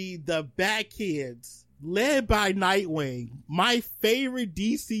giving me the Bat Kids, led by Nightwing, my favorite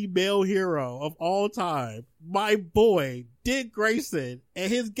DC male hero of all time, my boy, Dick Grayson,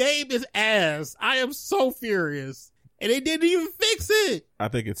 and his game is ass. I am so furious. And they didn't even fix it. I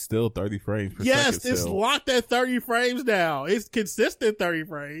think it's still 30 frames per second. Yes, it's still. locked at 30 frames now. It's consistent 30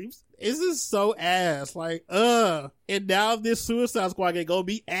 frames. This is so ass. Like, And now this Suicide Squad game gonna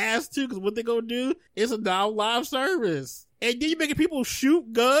be ass too, because what they gonna do is a now live service. And then you're making people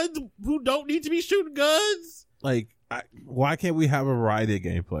shoot guns who don't need to be shooting guns? Like, why can't we have a variety of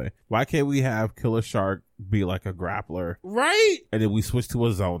gameplay? Why can't we have Killer Shark be like a grappler? Right? And then we switch to a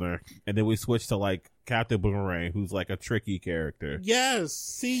zoner. And then we switch to like Captain Boomerang, who's like a tricky character. Yes.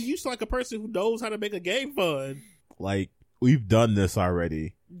 See, you sound like a person who knows how to make a game fun. Like, we've done this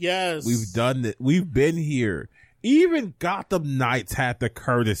already. Yes. We've done it. We've been here. Even Gotham Knights had the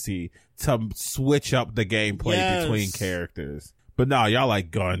courtesy to switch up the gameplay between characters. But no, y'all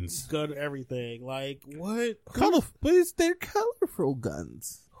like guns. Gun everything. Like, what? But they're colorful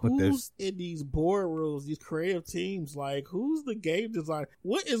guns. Who's in these boardrooms, these creative teams? Like, who's the game designer?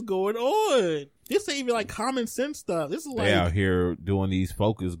 What is going on? This ain't even like common sense stuff. This is like they out here doing these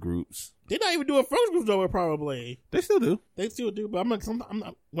focus groups. They're not even doing focus groups over probably. They still do. They still do, but what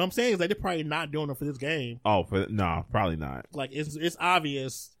I'm saying is that they're probably not doing it for this game. Oh, no, probably not. Like it's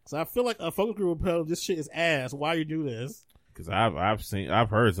obvious. So I feel like a focus group would tell this shit is ass. Why you do this? Because I've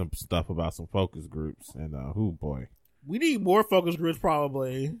heard some stuff about some focus groups, and boy. We need more focus groups,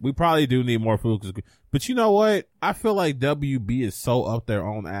 probably. We probably do need more focus groups. But you know what? I feel like WB is so up their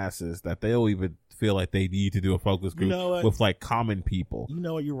own asses that they'll even feel like they need to do a focus group with like common people. You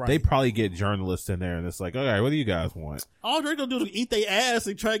know what? You're right. They probably get journalists in there and it's like, okay, what do you guys want? All they're gonna do is eat their ass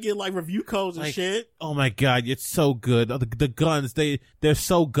and try to get like review codes and shit. Oh my god, it's so good. The guns, they're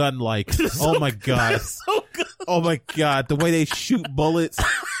so gun-like. Oh my god. So good. Oh my god, the way they shoot bullets,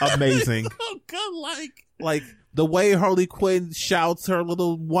 amazing. So gun-like. Like the way Harley Quinn shouts her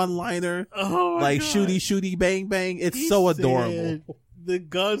little one-liner, like God. Shooty, bang, bang. It's so adorable. The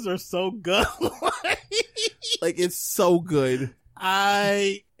guns are so gun-like. Like, it's so good.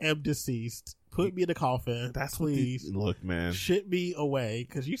 I am deceased. Put me in the coffin. That's please. Look, man. Ship me away,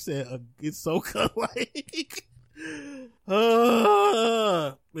 because you said it's so gun-like.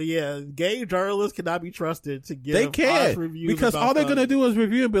 But yeah, game journalists cannot be trusted to give honest reviews because all they're gonna do is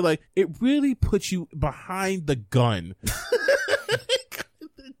review and be like, it really puts you behind the gun.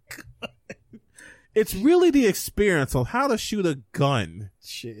 It's really the experience on how to shoot a gun.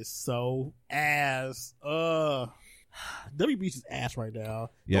 Shit is so ass. WB's is ass right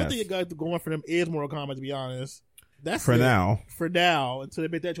now. Yes. The only thing you guys going for them is Mortal Kombat, to be honest. That's for it. now. For now, until they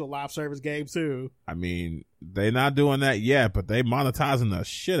make that to a live service game too. I mean, they're not doing that yet, but they monetizing the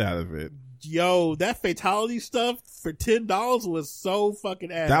shit out of it. Yo, that fatality stuff for $10 was so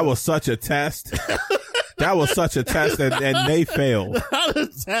fucking ass. That was such a test. That was such a test, and they failed. Not a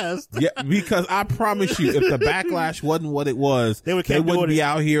test. Yeah, because I promise you, if the backlash wasn't what it was, they wouldn't be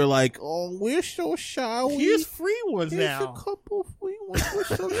out here like, oh, we're so shy. Here's free ones Here's now. A couple free ones. We're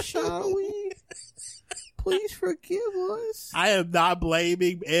so shy. Please forgive us. I am not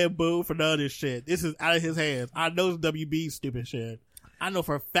blaming Ed Boon for none of this shit. This is out of his hands. I know it's WB's stupid shit. I know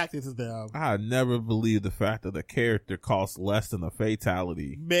for a fact this is them. I never believed the fact that the character costs less than a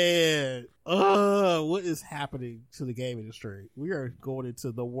fatality. Man, what is happening to the game industry? We are going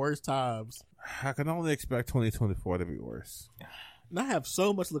into the worst times. I can only expect 2024 to be worse. And I have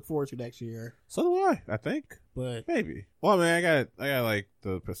so much to look forward to next year. So do I think. But maybe. Well, man, I got like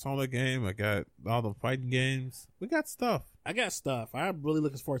the Persona game. I got all the fighting games. We got stuff. I got stuff. I'm really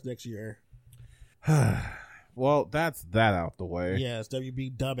looking forward to next year. Well, that's that out the way. Yes,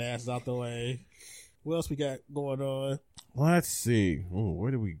 WB dumbass is out the way. What else we got going on? Let's see. Ooh,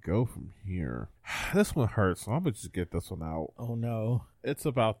 where do we go from here? This one hurts, so I'm gonna just get this one out. Oh no. It's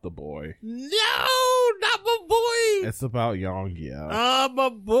about the boy. No, not my boy. It's about Young Yeah. My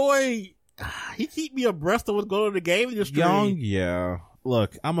boy. He keep me abreast of what's going on in the game industry. Young Yeah.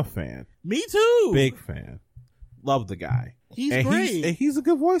 Look, I'm a fan. Me too. Big fan. Love the guy. He's and great. He's a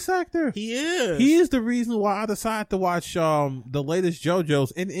good voice actor. He is. He is the reason why I decided to watch the latest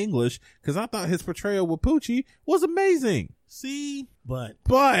JoJo's in English, because I thought his portrayal with Poochie was amazing. See, but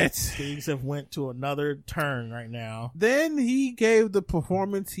things have went to another turn right now. Then he gave the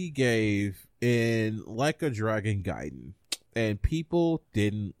performance he gave in Like a Dragon Gaiden, and people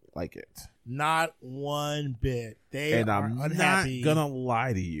didn't like it. Not one bit. I'm unhappy. not gonna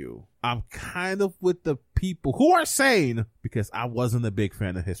lie to you. I'm kind of with the people who are saying, because I wasn't a big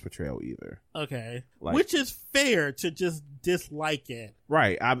fan of his portrayal either. Okay. Which is fair to just dislike it.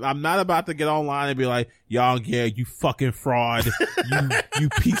 Right. I'm not about to get online and be like, Young Yeah, you fucking fraud. you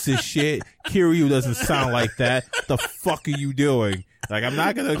piece of shit. Kiryu doesn't sound like that. The fuck are you doing? Like, I'm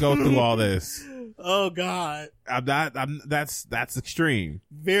not gonna go through all this. Oh God. That's extreme.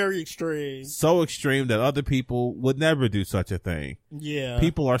 Very extreme. So extreme that other people would never do such a thing. Yeah.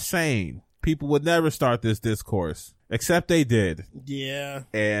 People are sane. People would never start this discourse. Except they did. Yeah.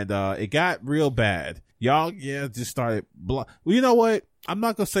 And it got real bad. Y'all, just started well, you know what? I'm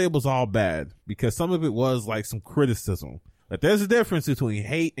not gonna say it was all bad, because some of it was like some criticism. Like, there's a difference between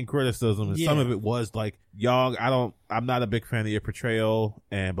hate and criticism, and some of it was like, Young, I'm not a big fan of your portrayal,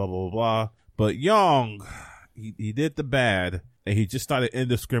 and blah, blah, blah, blah. But Young, he did the bad, and he just started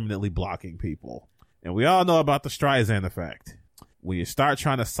indiscriminately blocking people. And we all know about the Streisand effect. When you start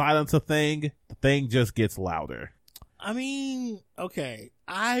trying to silence a thing, the thing just gets louder. I mean, okay,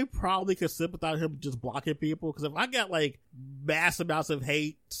 I probably could sympathize with him just blocking people, because if I got like mass amounts of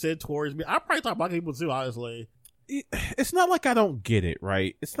hate sent towards me, I'd probably start blocking people too, honestly. It's not like I don't get it,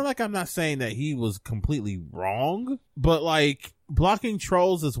 right? It's not like I'm not saying that he was completely wrong, but like, blocking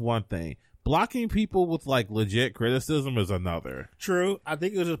trolls is one thing. Blocking people with like legit criticism is another. True. I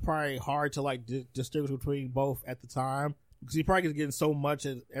think it was just probably hard to like distinguish between both at the time, because he probably was getting so much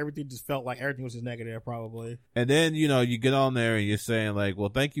and everything just felt like everything was just negative, probably. And then, you get on there and you're saying like,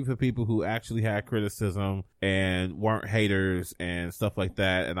 well, thank you for people who actually had criticism and weren't haters and stuff like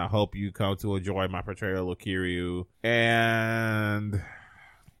that. And I hope you come to enjoy my portrayal of Kiryu. And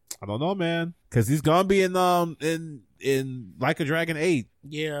I don't know, man, because he's gonna be in Like a Dragon 8.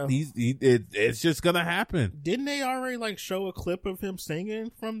 Yeah. It's just gonna happen. Didn't they already like show a clip of him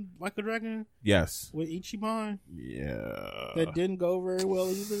singing from Like a Dragon? Yes. With Ichiban? Yeah. That didn't go very well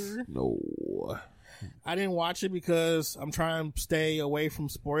either. No. I didn't watch it because I'm trying to stay away from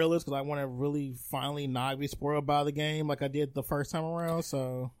spoilers, because I want to really finally not be spoiled by the game like I did the first time around.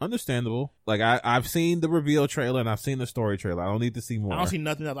 So understandable. Like, I've seen the reveal trailer and I've seen the story trailer. I don't need to see more. I don't see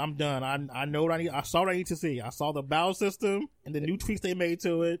nothing else. I'm done. I know what I need. I saw what I need to see. I saw the battle system and the new tweaks they made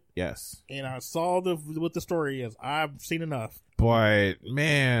to it. Yes. And I saw what the story is. I've seen enough. But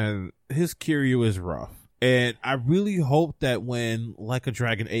man, his Kiryu is rough. And I really hope that when Like a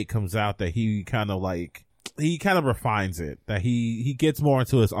Dragon 8 comes out, that he kind of refines it, that he gets more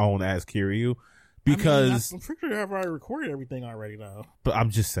into his own as Kiryu, because I'm pretty sure I've already recorded everything already though. But I'm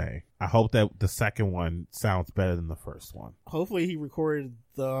just saying, I hope that the second one sounds better than the first one. Hopefully he recorded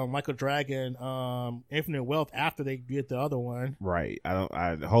the Like a Dragon Infinite Wealth after they did the other one. Right.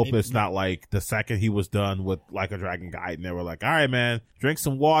 I hope it's not like the second he was done with Like a Dragon Gaiden, they were like, all right, man, drink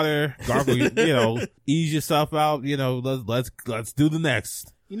some water, gargle, ease yourself out, let's do the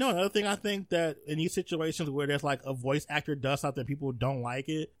next. Another thing, I think that in these situations where there's like a voice actor does something, people don't like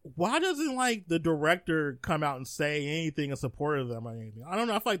it, why doesn't like the director come out and say anything in support of them or anything? I don't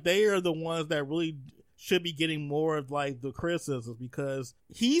know. I feel like they are the ones that really should be getting more of like the criticisms, because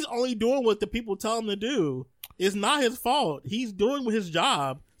he's only doing what the people tell him to do. It's not his fault. He's doing his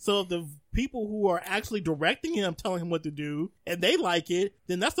job. So if the people who are actually directing him, telling him what to do, and they like it,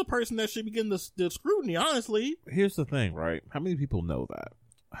 then that's the person that should be getting the scrutiny, honestly. Here's the thing, right? How many people know that?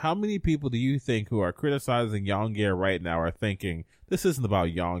 How many people do you think who are criticizing Young Yeah right now are thinking, this isn't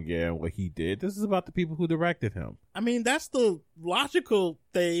about Young Yeah and what he did. This is about the people who directed him. I mean, that's the logical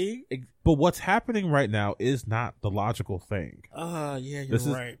thing. But what's happening right now is not the logical thing. Yeah, you're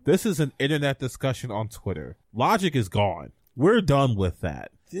right. This is an internet discussion on Twitter. Logic is gone. We're done with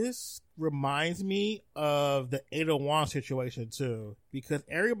that. This reminds me of the Ada Wong situation too, because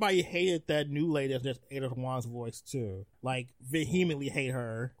everybody hated that new lady that's Ada Wong's voice too. Like, vehemently hate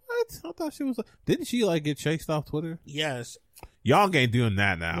her. What? I thought she was didn't she like get chased off Twitter? Yes. Young ain't doing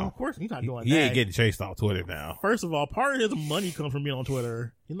that now. Well, of course he's not doing that. He ain't getting chased off Twitter now. First of all, part of his money comes from being on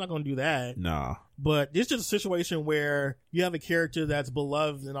Twitter. He's not going to do that. Nah. But it's just a situation where you have a character that's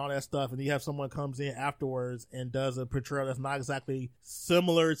beloved and all that stuff, and you have someone comes in afterwards and does a portrayal that's not exactly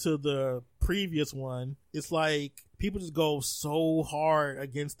similar to the previous one. It's like people just go so hard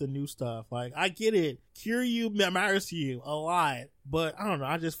against the new stuff. Like, I get it. Kiryu matters to you a lot, but I don't know.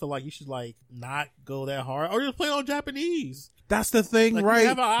 I just feel like you should like not go that hard, or just play on Japanese. That's the thing, Like,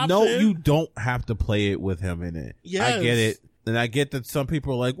 right? No, you don't have to play it with him in it. Yes. I get it. And I get that some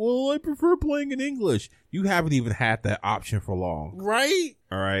people are like, well, I prefer playing in English. You haven't even had that option for long. Right?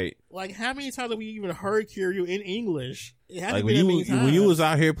 All right. Like, how many times have we even heard Kiryu in English? It hasn't Like been that many times. when you was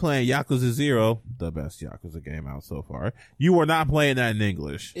out here playing Yakuza 0, the best Yakuza game out so far, you were not playing that in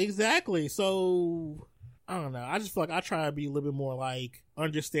English. Exactly. So, I don't know. I just feel like I try to be a little bit more like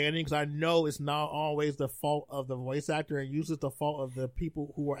understanding, because I know it's not always the fault of the voice actor, and usually it's the fault of the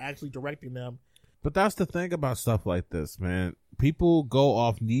people who are actually directing them. But that's the thing about stuff like this, man. People go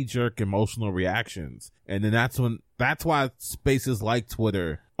off knee-jerk emotional reactions. And then that's why spaces like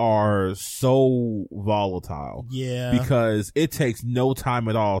Twitter are so volatile. Yeah. Because it takes no time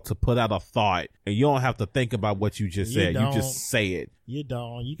at all to put out a thought, and you don't have to think about what you just said. You just say it. You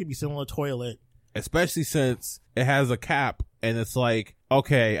don't. You could be sitting on the toilet. Especially since it has a cap, and it's like,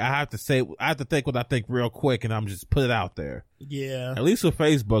 okay, I have to think what I think real quick, and I'm just put it out there. Yeah. At least with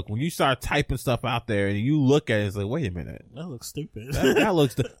Facebook, when you start typing stuff out there and you look at it, it's like, wait a minute. That looks stupid. That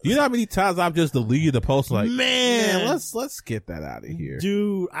looks, do you know how many times I've just deleted the post like, man, let's get that out of here.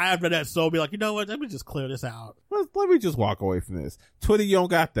 Dude, I've done that so be like, you know what? Let me just clear this out. Let me just walk away from this. Twitter, you don't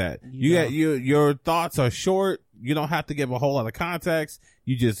got that. Your thoughts are short. You don't have to give a whole lot of context.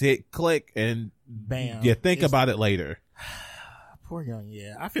 You just hit click and bam. You think about it later. Poor young,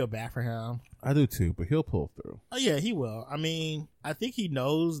 yeah. I feel bad for him. I do too, but he'll pull through. Oh yeah, he will. I mean, I think he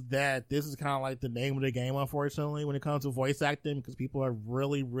knows that this is kind of like the name of the game, unfortunately, when it comes to voice acting, because people are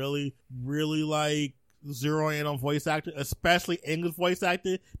really, really, really like zeroing in on voice acting, especially English voice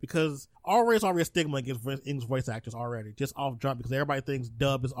acting, because it's already a stigma against English voice actors already, just off jump, because everybody thinks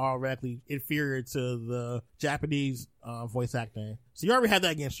dub is already inferior to the Japanese voice acting. So you already have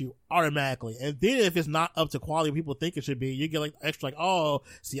that against you automatically. And then if it's not up to quality people think it should be, you get like extra like, oh,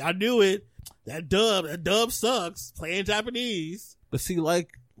 see, I knew it. That dub sucks playing Japanese. But see, like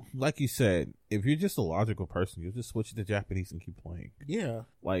you said, if you're just a logical person, you'll just switch to Japanese and keep playing. Yeah.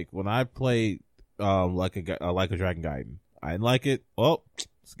 Like when I played like a Dragon Gaiden, I didn't like it. Well,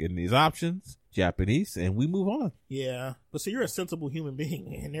 let's get in these options, Japanese, and we move on. Yeah. But so you're a sensible human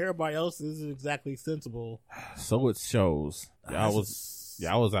being, and everybody else isn't exactly sensible. So it shows.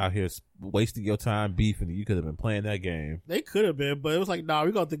 Y'all was out here wasting your time beefing, and you could have been playing that game. They could have been, but it was like, nah,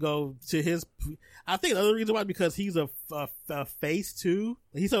 we're going to go to his. I think the other reason why, because he's a face too.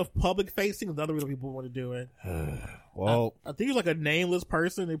 He's a public facing. Another reason people want to do it. Well, I think he's like a nameless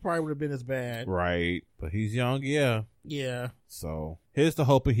person. It probably would have been as bad. Right. But he's young, yeah. Yeah. So here's the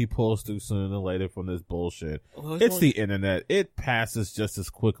hoping he pulls through sooner than later from this bullshit. Well, it's the internet. It passes just as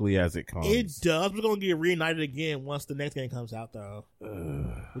quickly as it comes. It does. We're going to get reunited again once the next game comes out, though.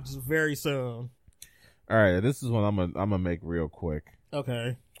 Which is very soon. All right. This is what I'm gonna make real quick.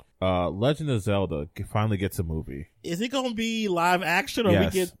 Okay. Legend of Zelda finally gets a movie. Is it going to be live action? Or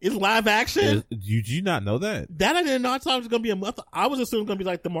yes. It's live action? Did you not know that? That I didn't know. I thought it was going to be a month. I was assuming it was going to be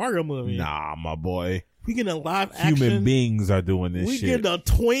like the Mario movie. Nah, my boy. We getting a live action. Human beings are doing this shit. We getting a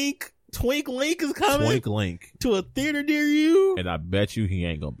Twink Link is coming. Twink Link. To a theater near you. And I bet you he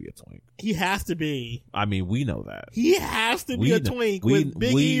ain't going to be a twink. He has to be. I mean, we know that. He has to be a twink with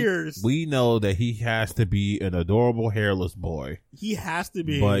big ears. We know that he has to be an adorable hairless boy. He has to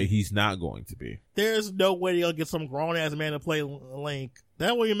be. But he's not going to be. There's no way they'll get some grown-ass man to play Link.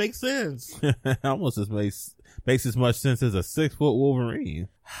 That wouldn't make sense. Almost makes as much sense as a 6-foot Wolverine.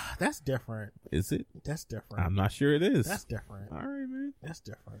 That's different. Is it? That's different. I'm not sure it is. That's different. All right, man. That's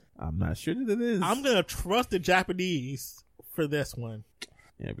different. I'm not sure that it is. I'm going to trust the Japanese for this one.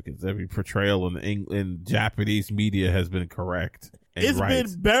 Yeah, because every portrayal in Japanese media has been correct. It's been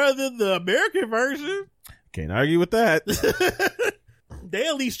better than the American version. Can't argue with that. They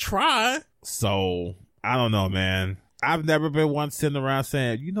at least try. So, I don't know, man. I've never been one sitting around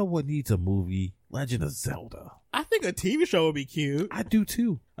saying, you know what needs a movie? Legend of Zelda. I think a TV show would be cute. I do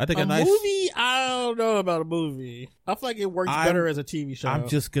too. I think a nice movie. I don't know about a movie. I feel like it works better as a TV show.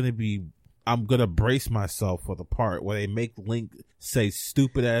 I'm gonna brace myself for the part where they make Link say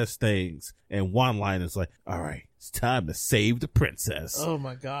stupid ass things, and one line is like, "All right, it's time to save the princess." Oh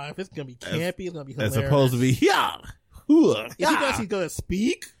my god! If it's gonna be campy, it's gonna be hilarious. As opposed to be Is he gonna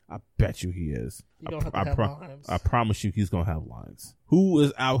speak? I bet you he is. Lines. I promise you, he's gonna have lines. Who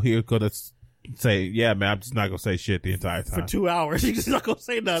is out here gonna say, "Yeah, man, I'm just not gonna say shit the entire time for 2 hours"? He's just not gonna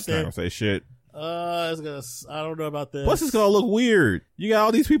say nothing. He's not gonna say shit. I don't know about this. Plus, it's gonna look weird. You got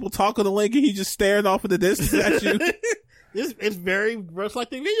all these people talking to Link, and he's just staring off in the distance at you. It's very much like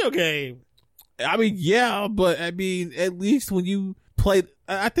the video game. I mean, yeah, but I mean, at least when you play,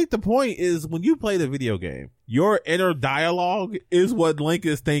 I think the point is when you play the video game, your inner dialogue is what Link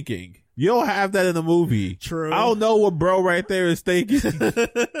is thinking. You don't have that in the movie. True. I don't know what bro right there is thinking.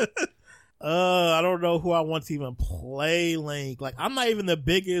 I don't know who I want to even play Link. Like, I'm not even the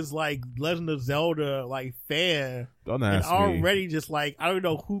biggest, like, Legend of Zelda, like, fan. Don't ask and me. already just, like, I don't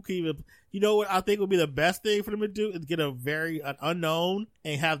know who can even, you know what I think would be the best thing for them to do is get an unknown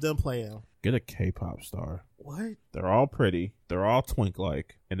and have them play him. Get a K-pop star. What? They're all pretty. They're all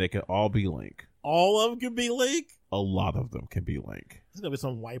twink-like. And they can all be Link. All of them can be Link? A lot of them can be Link. There's gonna be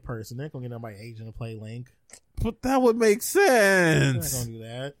some white person. They're gonna get somebody Asian to play Link. But that would make They're not sense. gonna do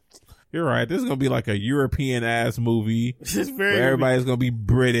that. You're right. This is going to be like a European-ass movie. It's very where everybody's going to be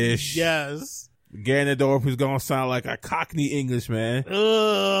British. Yes. Ganondorf is going to sound like a Cockney Englishman.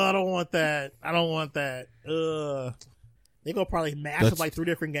 I don't want that. They're gonna probably mash up like 3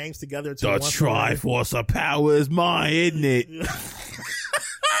 different games together. The Triforce of Power is mine, isn't it?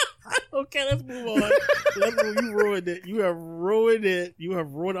 Okay, let's move on. You ruined it. You have ruined it. I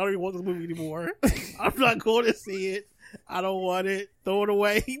don't even want this movie anymore. I'm not going to see it. I don't want it. Throw it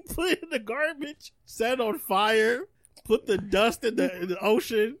away. Put it in the garbage. Set it on fire. Put the dust in the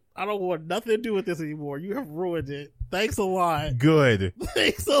ocean. I don't want nothing to do with this anymore. You have ruined it. Thanks a lot. Good.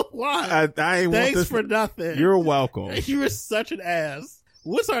 Thanks a lot. I ain't want Thanks this for nothing. You're welcome. You are such an ass.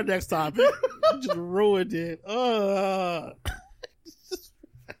 What's our next topic? You just ruined it.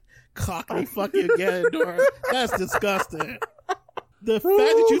 Cockney fucking Ganondorf. That's disgusting. The fact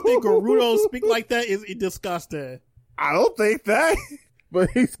that you think Gerudo speak like that is disgusting. I don't think that, but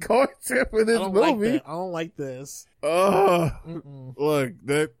he's going to for this movie. I don't like this. Look,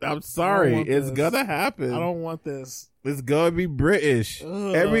 I'm sorry. It's gonna happen. I don't want this. It's gonna be British.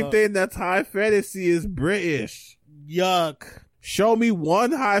 Everything that's high fantasy is British. Yuck. Show me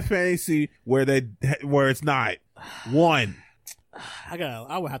one high fantasy where it's not. One.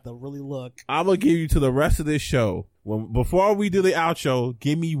 I would have to really look. I'm gonna give you to the rest of this show. Before we do the outro,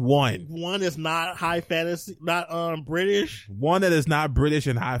 give me one. One is not high fantasy, not British. One that is not British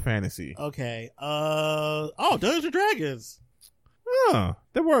and high fantasy. Okay. Dungeons and Dragons.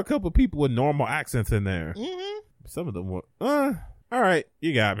 There were a couple people with normal accents in there. Mm-hmm. Some of them were. All right,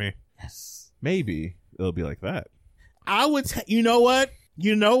 you got me. Yes. Maybe it'll be like that. I would. You know what?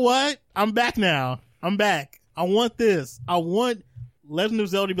 I'm back now. I'm back. I want this. I want Legend of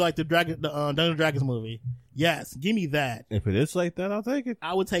Zelda to be like the Dungeons and Dragons movie. Yes, give me that. If it is like that, I'll take it.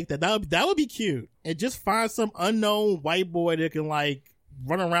 I would take that. That would be cute. And just find some unknown white boy that can like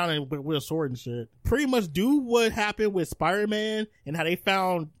run around with a sword and shit. Pretty much do what happened with Spider-Man and how they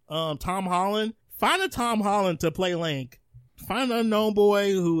found Tom Holland. Find a Tom Holland to play Link. Find an unknown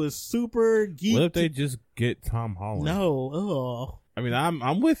boy who is super geek. What if they just get Tom Holland? No. I mean,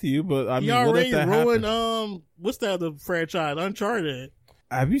 I'm with you, but I mean, He what already if that ruined happened? What's that other franchise? Uncharted.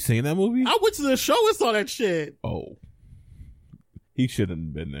 Have you seen that movie? I went to the show and saw that shit. Oh. He shouldn't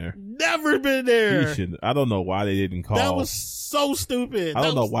have been there. Never been there. He shouldn't. I don't know why they didn't call. That was so stupid. I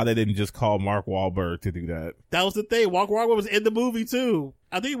don't know why they didn't just call Mark Wahlberg to do that. That was the thing. Walker was in the movie too.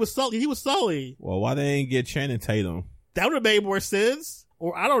 I think he was Sully. Well, why they didn't get Channing Tatum? That would have made more sense.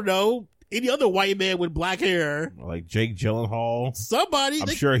 Or I don't know, any other white man with black hair. Like Jake Gyllenhaal. Somebody. I'm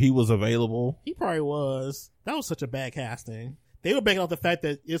sure he was available. He probably was. That was such a bad casting. They were banking off the fact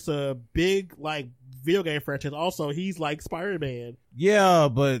that it's a big, like, video game franchise. Also, he's like Spider-Man. Yeah,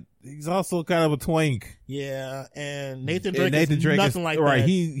 but he's also kind of a twink. Yeah, and Nathan Drake is nothing like right, that.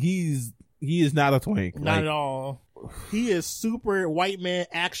 He is not a twink. Not at all. He is super white man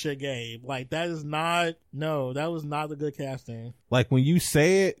action game. Like, that was not the good casting. Like, when you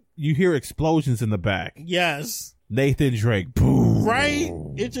say it, you hear explosions in the back. Yes. Nathan Drake. Boom. Right?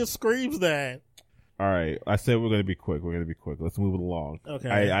 It just screams that. All right. I said we're going to be quick. Let's move it along. Okay.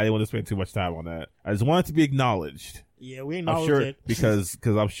 I didn't want to spend too much time on that. I just want it to be acknowledged. Yeah, we acknowledge it. Because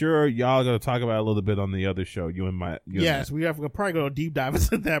I'm sure y'all are going to talk about it a little bit on the other show. We're probably going to deep dive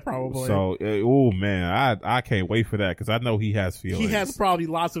into that probably. So, oh man, I can't wait for that because I know he has feelings. He has probably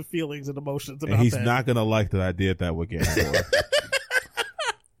lots of feelings and emotions about and he's that. not going to like that I did that with Ganondorf.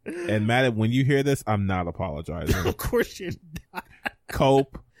 And Matt, when you hear this, I'm not apologizing. Of course you're not.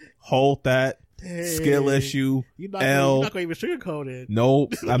 Cope, hold that. Dang. Skill issue. You're not going to even sugarcoat it.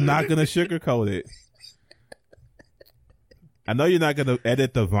 Nope, I'm not going to sugarcoat it. I know you're not going to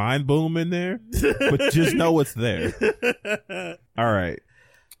edit the Vine boom in there, but just know it's there. All right.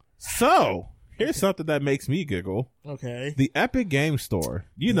 So, Here's something that makes me giggle. Okay. The Epic Game Store.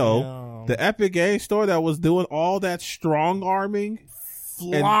 You know, the Epic Game Store that was doing all that strong arming.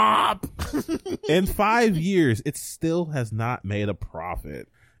 Flop. In 5 years, it still has not made a profit.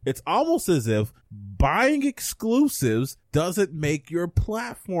 It's almost as if buying exclusives doesn't make your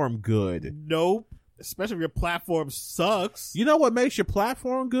platform good. Nope. Especially if your platform sucks. You know what makes your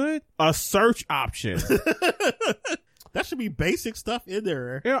platform good? A search option. That should be basic stuff in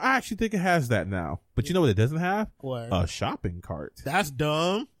there. You know, I actually think it has that now. But you know what it doesn't have? What? A shopping cart. That's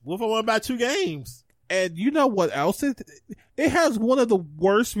dumb. What if I want to buy 2 games? And you know what else? It has one of the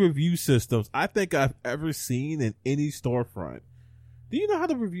worst review systems I think I've ever seen in any storefront. Do you know how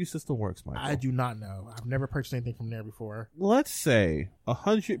the review system works, Michael? I do not know. I've never purchased anything from there before. Let's say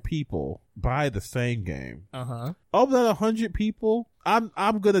 100 people buy the same game. Uh-huh. Of that 100 people, I'm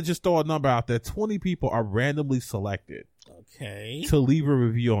gonna just throw a number out there. 20 people are randomly selected. Okay. To leave a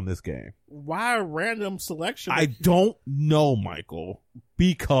review on this game. Why a random selection? I don't know, Michael.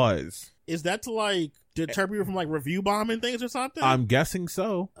 Because. Is that to like deter people from like review bombing things or something? I'm guessing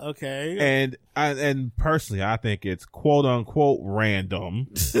so. Okay. And personally, I think it's quote unquote random.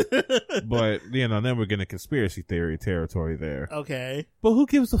 But, you know, then we're getting conspiracy theory territory there. Okay. But who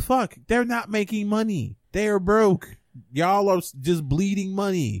gives a fuck? They're not making money. They are broke. Y'all are just bleeding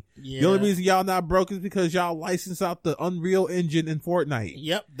money. Yeah. The only reason y'all not broke is because y'all license out the Unreal Engine in Fortnite.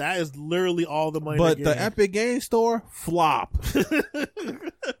 Yep, that is literally all the money. But the Epic Game Store, flop.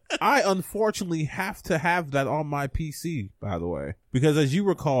 I unfortunately have to have that on my PC, by the way. Because as you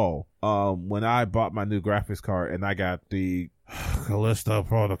recall, when I bought my new graphics card and I got the Callisto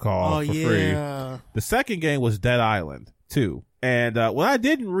Protocol for free, the second game was Dead Island 2. And what I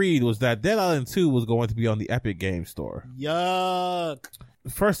didn't read was that Dead Island 2 was going to be on the Epic Game Store. Yuck.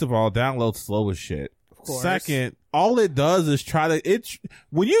 First of all, download slow as shit. Of course. Second, all it does is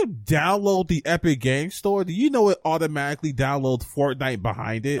when you download the Epic Game Store, do you know it automatically downloads Fortnite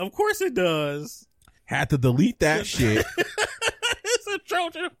behind it? Of course it does. Had to delete that shit. It's a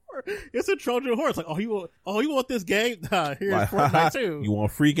Trojan horse. Like, you want this game? Here's like, Fortnite too. You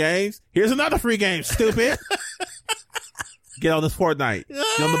want free games? Here's another free game, stupid. Get on this Fortnite.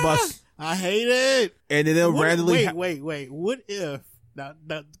 Get on the bus. I hate it. And then they'll randomly. Wait. What if now,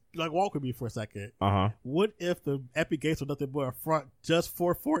 like, walk with me for a second. What if the Epic Games were nothing but a front just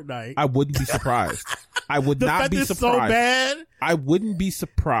for Fortnite? I wouldn't be surprised. I would not be surprised. So bad. I wouldn't be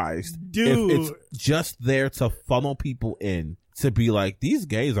surprised, dude. If it's just there to funnel people in to be like, these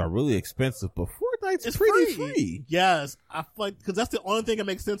games are really expensive, but Fortnite's pretty free. Yes, I like because that's the only thing that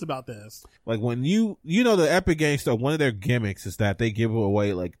makes sense about this. Like when you know the Epic Games Store, one of their gimmicks is that they give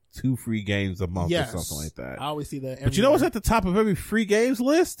away like 2 free games a month or something like that. I always see that. But you know what's at the top of every free games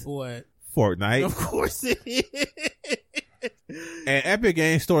list? What? Fortnite. Of course it is. And Epic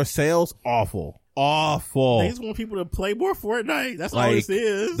Games Store sales awful. They just want people to play more Fortnite. That's all this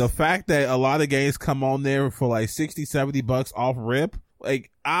is. The fact that a lot of games come on there for like $60-$70 off rip.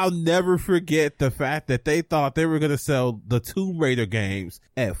 Like, I'll never forget the fact that they thought they were going to sell the Tomb Raider games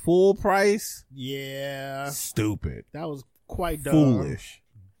at full price. Yeah. Stupid. That was quite dumb. Foolish.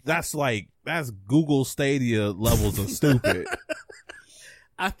 That's Google Stadia levels of stupid.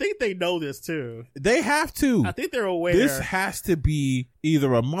 I think they know this too. They have to. I think they're aware. This has to be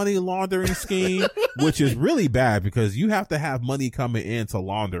either a money laundering scheme, which is really bad because you have to have money coming in to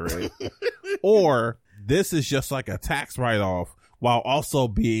launder it, or this is just like a tax write-off while also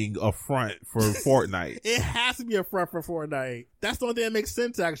being a front for Fortnite. It has to be a front for Fortnite. That's the only thing that makes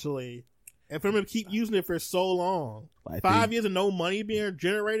sense, actually. And for them to keep using it for so long. 5 years of no money being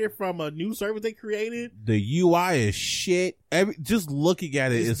generated from a new service they created. The UI is shit. Just looking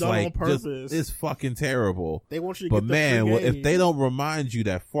at it, it's like, on purpose. It's fucking terrible. They want you to get the man, free if they don't remind you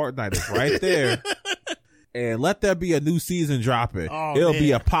that Fortnite is right there, and let there be a new season dropping, it'll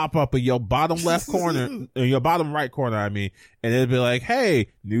be a pop-up in your bottom left corner, in your bottom right corner, I mean, and it'll be like, hey,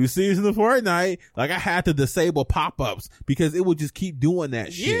 new season of Fortnite. Like, I had to disable pop-ups because it would just keep doing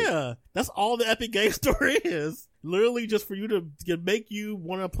that shit. Yeah, that's all the Epic Game Store is. Literally just for you to make you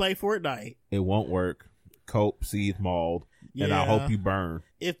want to play Fortnite. It won't work. Cope, seed, mauled. Yeah. And I hope you burn.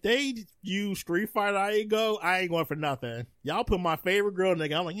 If they use Street Fighter, I ain't going for nothing. Y'all put my favorite girl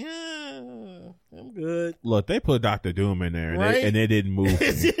nigga. I'm like, yeah, I'm good. Look, they put Dr. Doom in there, right? and it didn't move me.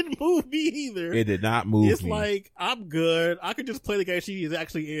 It didn't move me either. It did not move me. It's like, I'm good. I could just play the game she is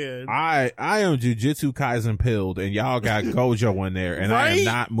actually in. I am Jujutsu Kaisen pilled, and y'all got Gojo in there, and I am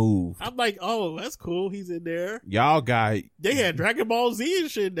not moved. I'm like, oh, that's cool. He's in there. Y'all got... They had Dragon Ball Z and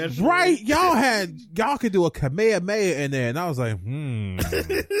shit. That's right. Y'all could do a Kamehameha in there, and I was like,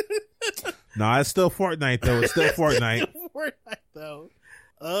 Nah, it's still Fortnite, though. It's still Fortnite. Fortnite, though.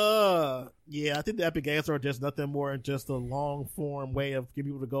 Yeah, I think the Epic Games Store are just nothing more than just a long form way of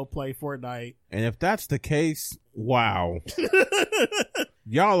getting people to go play Fortnite. And if that's the case, wow.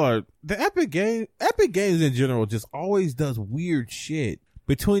 Y'all are the Epic Games in general just always does weird shit.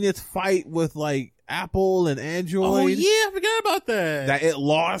 Between its fight with like Apple and Android. Oh yeah, I forgot about that. That it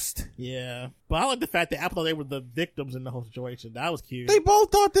lost. Yeah. But I like the fact that Apple thought they were the victims in the whole situation. That was cute. They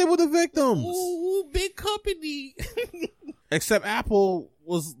both thought they were the victims. Ooh, big company. Except Apple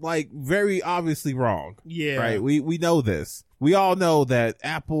was like very obviously wrong. Yeah. Right? We know this. We all know that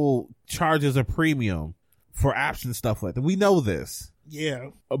Apple charges a premium for apps and stuff like that. We know this.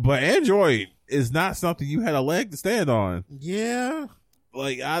 Yeah. But Android is not something you had a leg to stand on. Yeah.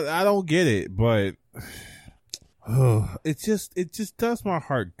 Like I don't get it, but it just does my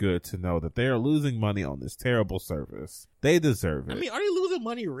heart good to know that they are losing money on this terrible service. They deserve it. I mean, are they losing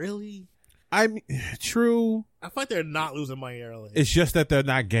money really? I mean, true. I feel like they're not losing money early. It's just that they're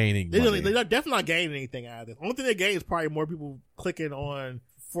not gaining money. They're definitely not gaining anything out of this. The only thing they gain is probably more people clicking on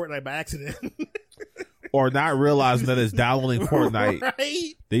Fortnite by accident. Or not realizing that it's downloading Fortnite.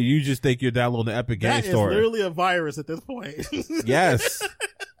 Right? That you just think you're downloading the Epic Games Store. That is literally a virus at this point. Yes.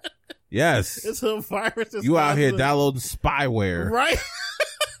 Yes. It's a virus. You out here downloading spyware. Right?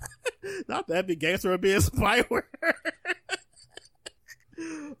 Not the Epic Games Store being spyware.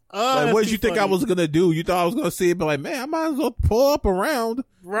 Like, what did you think I was gonna do? You thought I was gonna see it, but like, man, I might as well pull up around.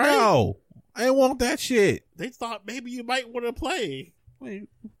 Right? No, I didn't want that shit. They thought maybe you might want to play. Wait,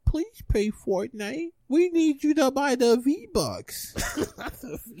 please pay Fortnite. We need you to buy the V-Bucks. Not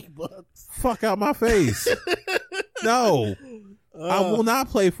the V-Bucks. Fuck out my face. No, I will not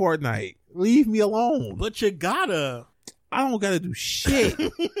play Fortnite. Leave me alone. But you gotta. I don't gotta do shit.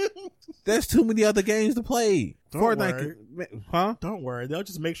 There's too many other games to play. Don't Fortnite, huh? Don't worry. They'll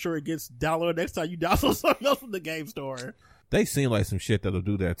just make sure it gets downloaded next time you download something else from the game store. They seem like some shit that'll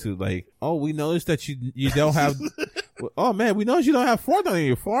do that too. Like, oh, we noticed that you don't have. Oh man, we noticed you don't have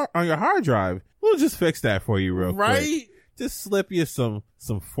Fortnite on your hard drive. We'll just fix that for you real right? quick. Just slip you some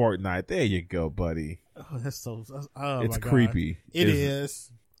Fortnite. There you go, buddy. Oh, that's so. Oh, it's my God. creepy. It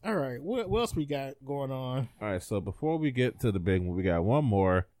is. All right, what else we got going on? All right, so before we get to the big one, we got one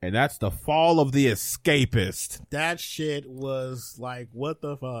more, and that's the fall of the Escapist. That shit was like, what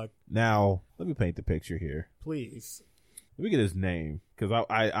the fuck? Now, let me paint the picture here. Please. Let me get his name, because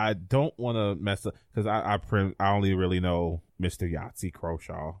I don't want to mess up, because I only really know Mr. Yahtzee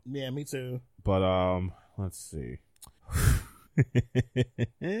Croshaw. Yeah, me too. But let's see.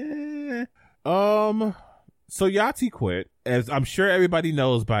 So Yahtzee quit, as I'm sure everybody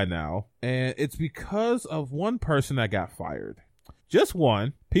knows by now, and it's because of one person that got fired. Just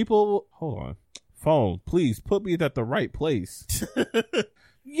one. People, hold on. Phone, please put me at the right place.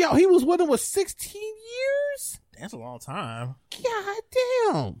 Yo, he was with him with 16 years? That's a long time. God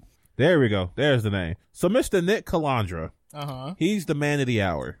damn. There we go. There's the name. So Mr. Nick Calandra. Uh-huh. He's the man of the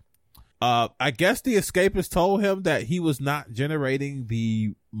hour. I guess the Escapist told him that he was not generating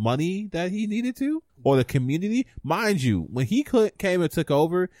the money that he needed to, or the community. Mind you, when he came and took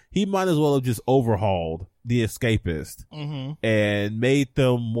over, he might as well have just overhauled the Escapist and made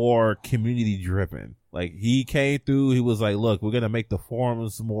them more community driven. Like, he came through, he was like, look, we're going to make the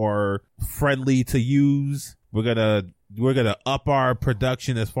forums more friendly to use. We're gonna up our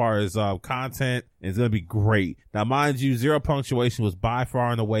production as far as content. It's gonna be great. Now, mind you, Zero Punctuation was by far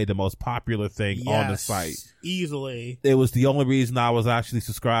and away the most popular thing on the site. Easily. It was the only reason I was actually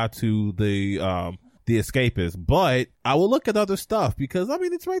subscribed to the Escapist. But I will look at other stuff because I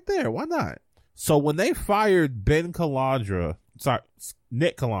mean it's right there. Why not? So when they fired Nick Calandra,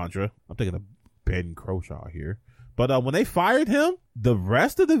 I'm thinking of Ben Croshaw here. But when they fired him, the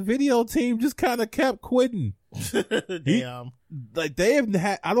rest of the video team just kind of kept quitting. Damn.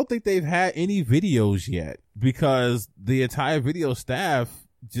 I don't think they've had any videos yet because the entire video staff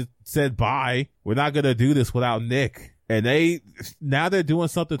just said, bye. We're not going to do this without Nick. And they're doing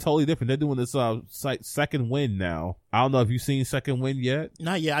something totally different. They're doing this site Second Wind now. I don't know if you've seen Second Wind yet.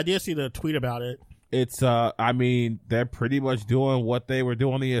 Not yet. I did see the tweet about it. It's, I mean, they're pretty much doing what they were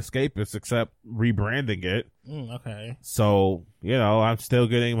doing the Escapists, except rebranding it. Okay. So, I'm still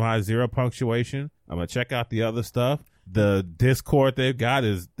getting my Zero Punctuation. I'm going to check out the other stuff. The Discord they've got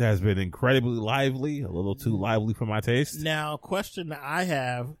has been incredibly lively, a little too lively for my taste. Now, question that I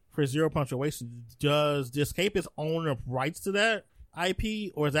have for Zero Punctuation, does the Escapist own the rights to that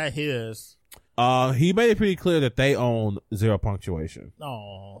IP, or is that his? He made it pretty clear that they own Zero Punctuation.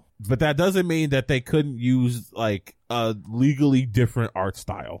 Oh. But that doesn't mean that they couldn't use like a legally different art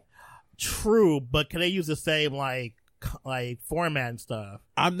style. True, but can they use the same like format and stuff?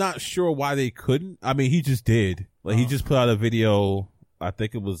 I'm not sure why they couldn't. I mean, he just did. Like he just put out a video I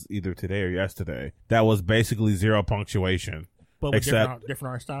think it was either today or yesterday, that was basically zero punctuation. But with different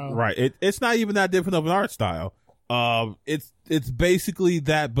art style? Right. It's not even that different of an art style. It's basically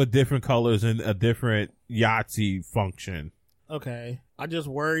that, but different colors and a different Yahtzee function. Okay. I just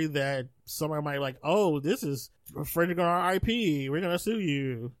worry that somebody might be like, oh, this is infringing on our IP. We're going to sue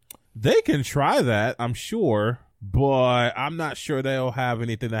you. They can try that, I'm sure, but I'm not sure they'll have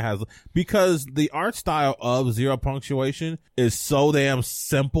anything that has, because the art style of zero punctuation is so damn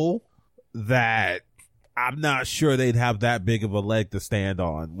simple that I'm not sure they'd have that big of a leg to stand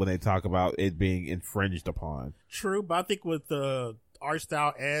on when they talk about it being infringed upon. True, but I think with the art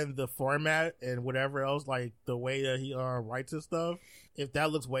style and the format and whatever else, like the way that he writes his stuff, if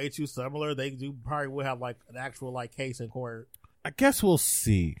that looks way too similar, they probably will have like an actual like case in court. I guess we'll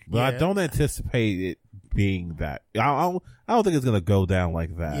see, but Yeah. I don't anticipate it being that. I don't think it's gonna go down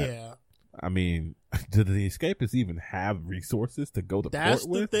like that. Yeah. I mean, do the Escapists even have resources to go to That's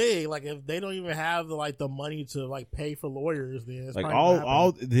court the with? thing. Like, if they don't even have the money to like pay for lawyers, then it's Like probably not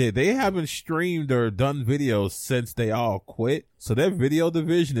all happening. they haven't streamed or done videos since they all quit. So their video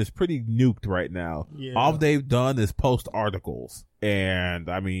division is pretty nuked right now. Yeah. All they've done is post articles, and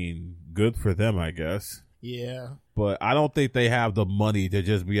I mean, good for them, I guess. Yeah. But I don't think they have the money to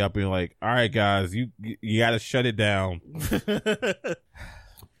just be up and like, all right, guys, you got to shut it down.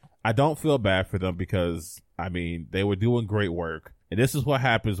 I don't feel bad for them because, I mean, they were doing great work. And this is what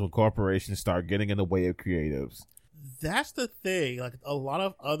happens when corporations start getting in the way of creatives. That's the thing. Like, a lot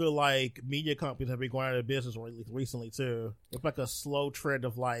of other like media companies have been going out of business recently too. It's like a slow trend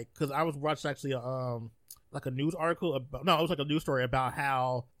of like, because I was watching actually like a news article about, no, it was like a news story about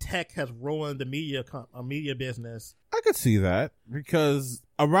how tech has ruined the media business. I could see that because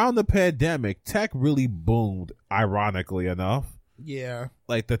around the pandemic, tech really boomed, ironically enough. Yeah.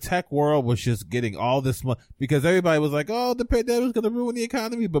 Like, the tech world was just getting all this money because everybody was like, oh, the pandemic's going to ruin the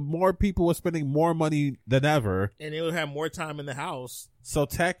economy, but more people were spending more money than ever. And they would have more time in the house. So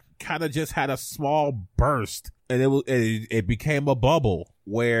tech kind of just had a small burst, and it became a bubble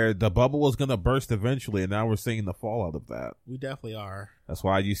where the bubble was going to burst eventually, and now we're seeing the fallout of that. We definitely are. That's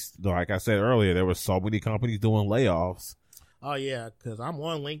why like I said earlier, there were so many companies doing layoffs. Oh yeah, because I'm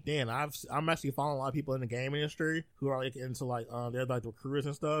on LinkedIn. I'm actually following a lot of people in the game industry who are like into like they're like recruiters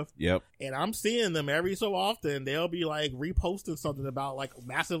and stuff. Yep. And I'm seeing them every so often. They'll be like reposting something about like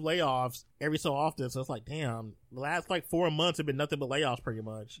massive layoffs every so often. So it's like, damn, the last like 4 months have been nothing but layoffs pretty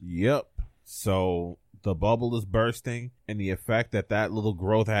much. Yep. So the bubble is bursting, and the effect that little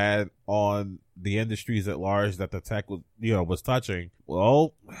growth had on the industries at large that the tech was touching.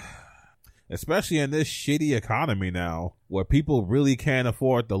 Well, especially in this shitty economy now where people really can't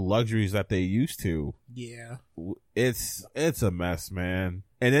afford the luxuries that they used to. Yeah. It's a mess, man.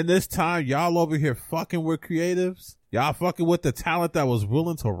 And in this time, y'all over here fucking with creatives. Y'all fucking with the talent that was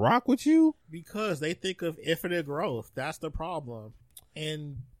willing to rock with you. Because they think of infinite growth. That's the problem.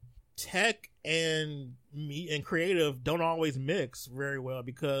 And tech and creative don't always mix very well,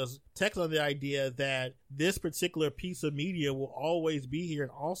 because tech's on the idea that this particular piece of media will always be here,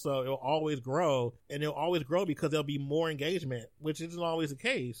 and also it'll always grow, and it'll always grow because there'll be more engagement, which isn't always the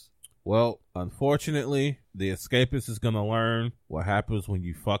case. Well, unfortunately, the Escapist is going to learn what happens when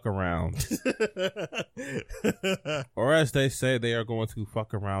you fuck around. Or as they say, they are going to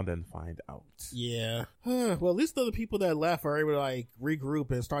fuck around and find out. Yeah. Well, at least the people that left are able to like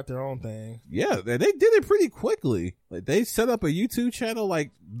regroup and start their own thing. Yeah, they did it pretty quickly. Like, they set up a YouTube channel I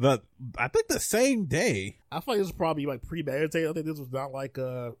think the same day. I feel like this was probably like premeditated. I think this was not like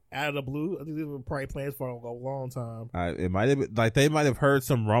out of the blue. I think these were probably plans for a long time. It might have been, like, they might have heard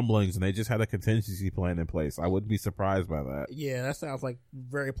some rumblings and they just had a contingency plan in place. I wouldn't be surprised by that. Yeah, that sounds like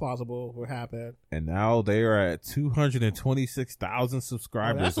very plausible what happened. And now they are at 226,000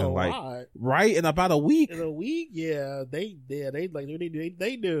 subscribers That's a in lot. right in about a week. In a week, yeah, they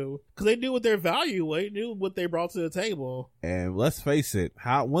knew, because they knew what their value was. They knew what they brought to the table. And let's face it,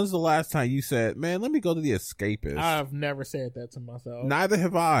 when's the last time you said, man, let me go to the Escapist? I've never said that to myself. Neither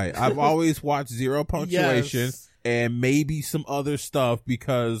have I. I've always watched zero punctuation. Yes. And maybe some other stuff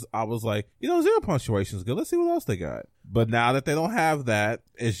because I was like, zero punctuation is good. Let's see what else they got. But now that they don't have that,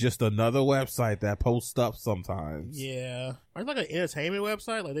 it's just another website that posts stuff sometimes. Yeah. Are like an entertainment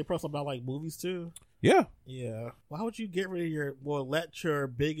website? Like they post about like movies too? Yeah. Yeah. Why would you get rid of let your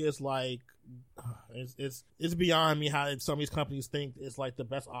biggest like, it's beyond me how some of these companies think it's like the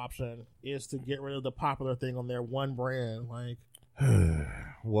best option is to get rid of the popular thing on their one brand. Like,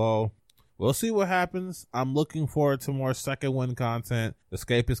 well, we'll see what happens. I'm looking forward to more second wind content.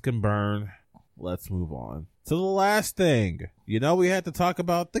 Escapists can burn. Let's move on to the last thing. We had to talk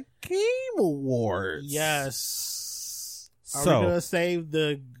about the Game Awards. yes. Are we gonna save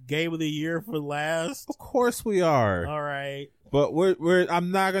the game of the year for last? Of course we are. All right. But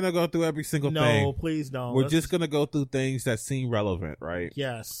I'm not gonna go through every single thing. No, please don't. We're just gonna go through things that seem relevant, right?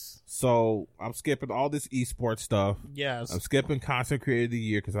 Yes. So I'm skipping all this esports stuff. Yes. I'm skipping content creator of the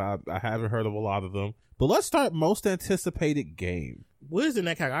year because I haven't heard of a lot of them. But let's start most anticipated game. What is in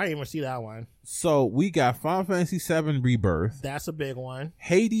that category? I didn't even see that one. So we got Final Fantasy VII Rebirth. That's a big one.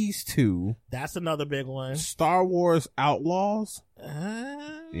 Hades 2. That's another big one. Star Wars Outlaws.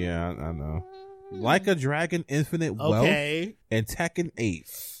 Yeah, I know. Like a Dragon Infinite Wealth. Okay. And Tekken 8.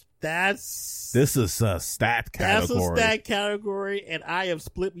 This is a stat category. That's a stat category, and I am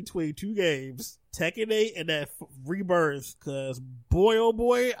split between two games. Tekken 8 and that Rebirth, because boy, oh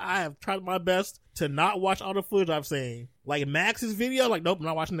boy, I have tried my best to not watch all the footage I've seen. Like Max's video, like, nope, I'm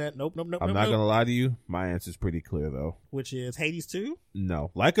not watching that. Nope. I'm not going to lie to you. My answer's pretty clear, though. Which is Hades 2?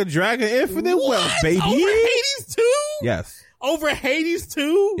 No. Like a Dragon Infinite Wealth, baby. Over Hades 2? Yes. Over Hades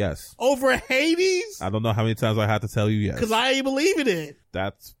 2? Yes. Over Hades? I don't know how many times I have to tell you yes. Because I ain't believing it.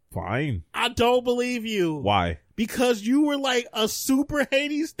 That's fine. I don't believe you. Why? Because you were like a super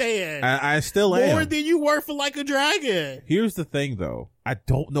Hades stan. I still am. More than you were for Like a Dragon. Here's the thing, though. I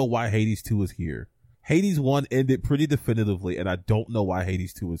don't know why Hades 2 is here. Hades 1 ended pretty definitively, and I don't know why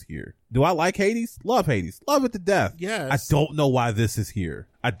Hades 2 is here. Do I like Hades? Love Hades. Love it to death. Yes. I don't know why this is here.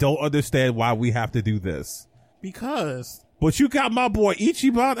 I don't understand why we have to do this. Because. But you got my boy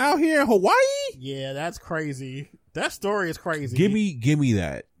Ichiban out here in Hawaii? Yeah, that's crazy. That story is crazy. Give me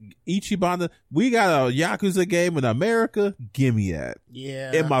that. Ichiban, we got a Yakuza game in America. Give me that.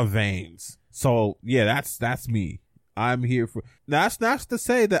 Yeah. In my veins. So, yeah, that's me. I'm here for. Now, that's not to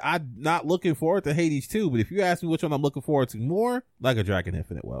say that I'm not looking forward to Hades 2, but if you ask me which one I'm looking forward to more, Like a Dragon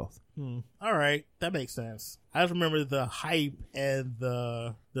Infinite Wealth. All right. That makes sense. I just remember the hype and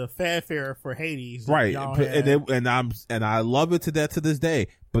the fanfare for Hades. Right. And I love it to death to this day.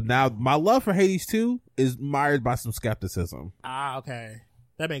 But now my love for Hades 2 is mired by some skepticism. Okay.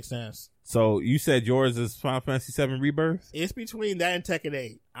 That makes sense. So you said yours is Final Fantasy VII Rebirth? It's between that and Tekken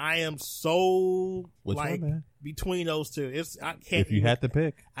 8. I am so Which like one, man? Between those two. I can't. If you had to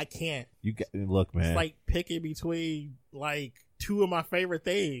pick, I can't. Look, man. It's like picking between like two of my favorite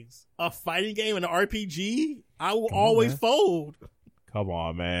things: a fighting game and an RPG. I will always fold. Come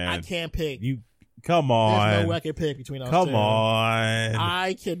on, man. I can't pick. Come on. There's no way I can pick between those two. Come on.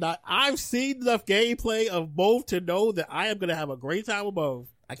 I cannot. I've seen enough gameplay of both to know that I am going to have a great time with both.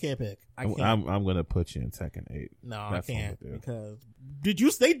 I can't pick. I'm going to put you in Tekken 8. No, that's I can't.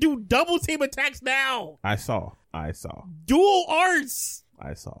 Because they do double team attacks now. I saw. Dual arts.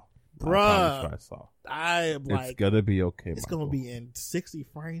 I saw. Bruh. I saw. I am like. It's going to be okay, It's going to be in 60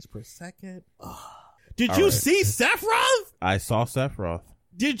 frames per second. Ugh. Did you see Sephiroth? I saw Sephiroth.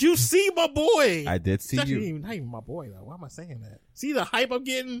 Did you see my boy? I did see you. Not even my boy, though. Why am I saying that? See the hype I'm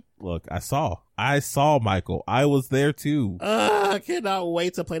getting? Look, I saw, Michael. I was there, too. I cannot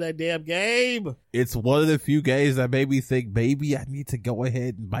wait to play that damn game. It's one of the few games that made me think, baby, I need to go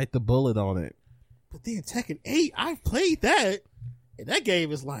ahead and bite the bullet on it. But then Tekken 8, I've played that. And that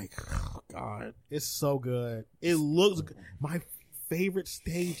game is like, oh, God. It's so good. It looks good. My favorite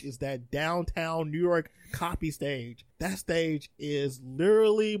stage is that downtown New York copy stage. That stage is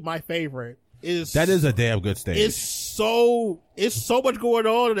literally my favorite. That is a damn good stage. It's so much going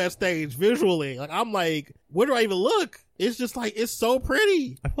on in that stage visually. Like I'm like, where do I even look? It's just like it's so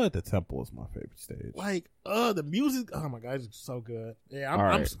pretty. I feel like the temple is my favorite stage. Like the music. Oh my god, it's so good. Yeah,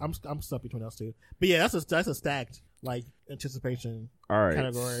 I'm stuck between those two. But yeah, that's a stacked like anticipation. All right,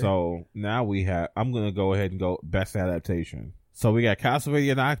 category. So now I'm gonna go ahead and go best adaptation. So we got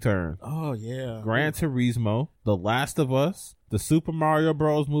Castlevania Nocturne. Oh, yeah. Gran Turismo, The Last of Us, the Super Mario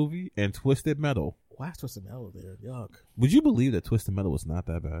Bros. Movie, and Twisted Metal. Why is Twisted Metal there? Yuck. Would you believe that Twisted Metal was not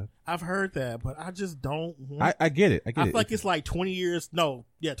that bad? I've heard that, but I just don't. I get it. I feel like it's like 20 years. No,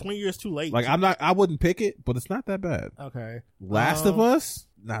 yeah, 20 years too late. Like I wouldn't pick it, but it's not that bad. Okay. Last of Us,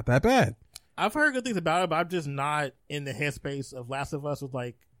 not that bad. I've heard good things about it, but I'm just not in the headspace of Last of Us with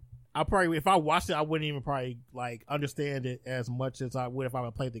like, I probably, if I watched it, I wouldn't even probably like understand it as much as I would if I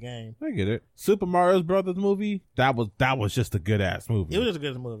would play the game. I get it. Super Mario Brothers movie, that was just a good ass movie. It was just a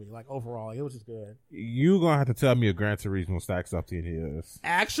good movie. Like overall, it was just good. You gonna have to tell me a Gran Turismo stacks up to any of this.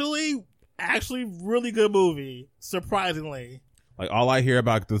 Actually, really good movie. Surprisingly. Like all I hear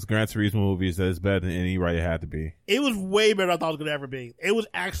about this Gran Turismo movie is that it's better than any right it had to be. It was way better than I thought it was gonna ever be. It was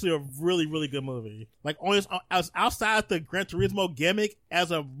actually a really, really good movie. Like as outside the Gran Turismo gimmick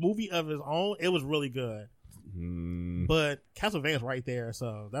as a movie of its own, it was really good. But Castlevania's right there,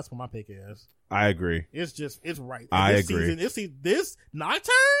 so that's what my pick is. I agree. It's right. I agree. This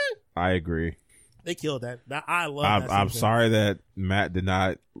Nocturne? I agree. They killed that. I love that. I'm season. sorry that Matt did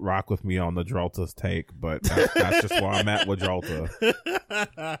not rock with me on the Drolta's take, but that's just where I'm at with Drolta.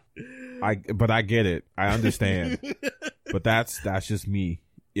 But I get it. I understand. But that's just me.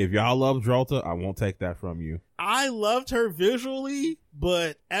 If y'all love Drolta, I won't take that from you. I loved her visually,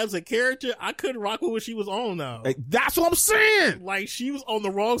 but as a character, I couldn't rock with what she was on though. Like, that's what I'm saying. Like she was on the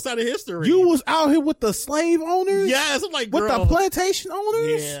wrong side of history. You was out here with the slave owners? Yes, I'm like, with girl. the plantation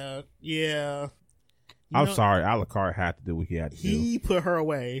owners? Yeah. I'm sorry, Alucard had to do what he had to do. He put her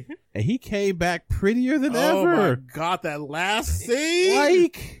away. And he came back prettier than ever. Oh my God, that last scene.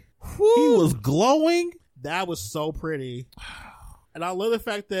 Like, he was glowing. That was so pretty. And I love the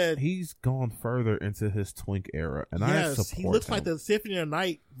fact that he's gone further into his twink era, and I support him. He looks like the Symphony of the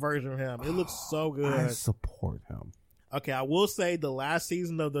Night version of him. It looks so good. I support him. Okay, I will say the last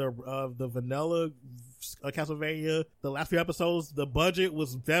season of the vanilla Castlevania, the last few episodes, the budget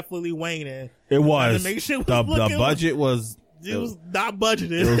was definitely waning. It was. The budget was. It was not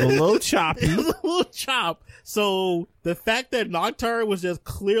budgeted. It was a little choppy. It was a little chop. So the fact that Nocturne was just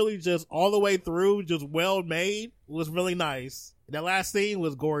clearly just all the way through, just well made, was really nice. That last scene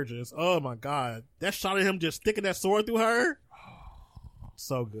was gorgeous. Oh my God. That shot of him just sticking that sword through her.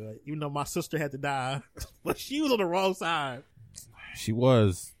 So good. Even though my sister had to die. But she was on the wrong side. She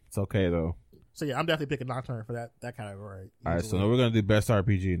was. It's okay though. So yeah, I'm definitely picking Nocturne for that category. Alright, so now we're gonna do best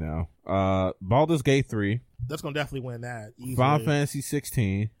RPG now. Baldur's Gate 3. That's gonna definitely win that. Easily. Final Fantasy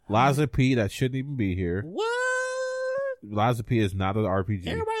 16. Liza P, that shouldn't even be here. What? Liza P is not an RPG.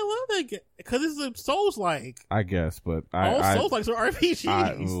 Everybody love that game because it's a Souls-like. I guess, but all Souls-likes are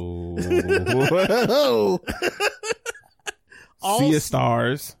RPGs. Sea of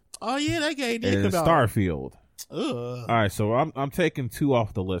Stars. Oh yeah, that game did and come out. Starfield. Ugh. All right, so I'm taking 2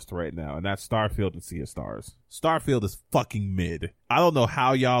 off the list right now, and that's Starfield and Sea of Stars. Starfield is fucking mid. I don't know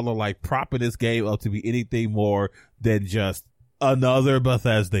how y'all are like propping this game up to be anything more than just another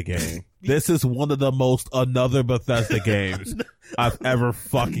Bethesda game. This is one of the most another Bethesda games I've ever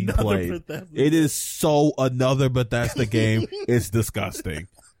fucking played. It is so another Bethesda game. It's disgusting.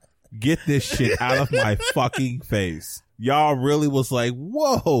 Get this shit out of my fucking face. Y'all really was like,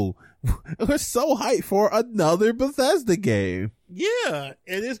 whoa, we're so hyped for another Bethesda game. Yeah,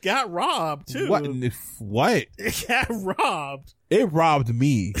 and it's got robbed too. What? It got robbed. It robbed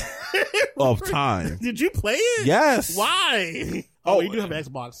me of time. Did you play it? Yes. Why? Oh, you do have an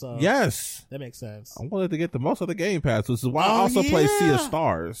Xbox, so yes, that makes sense. I wanted to get the most of the Game Pass, which is why I also play Sea of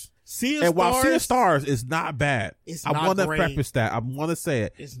Stars. While Sea of Stars is not bad, I want to preface that. I want to say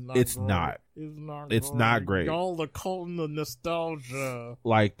it. It's not. It's not great. Y'all are calling the nostalgia.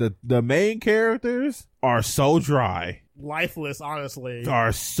 Like the main characters are so dry, lifeless. Honestly,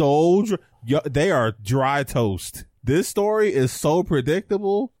 they are dry toast. This story is so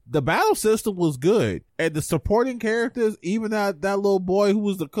predictable. The battle system was good. And the supporting characters, even that little boy who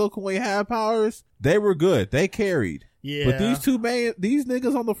was the cook who ain't had powers, they were good. They carried. Yeah. But these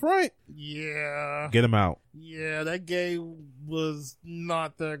niggas on the front, yeah, get them out. Yeah, that game was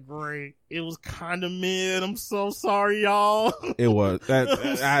not that great. It was kind of mid. I'm so sorry, y'all. It was.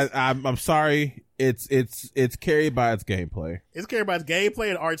 I'm sorry. It's carried by its gameplay. It's carried by its gameplay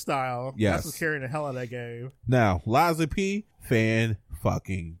and art style. Yes. That's what's carrying the hell out of that game. Now, Liza P,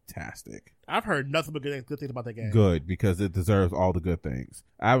 fan-fucking-tastic. I've heard nothing but good things about that game. Good, because it deserves all the good things.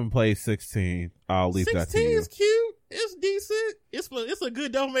 I haven't played 16. I'll leave that to you. 16 is cute. It's decent. It's a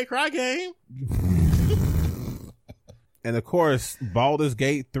good Devil May Cry game. And of course, Baldur's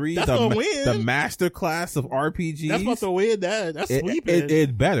Gate 3, the master class of RPGs. That's about to win that. That's sweeping.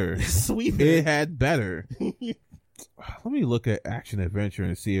 It better. Sweeping. It had better. Let me look at Action Adventure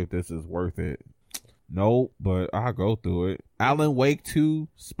and see if this is worth it. Nope, but I'll go through it. Alan Wake 2,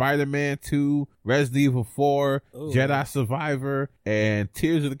 Spider-Man 2, Resident Evil 4, Ooh. Jedi Survivor, and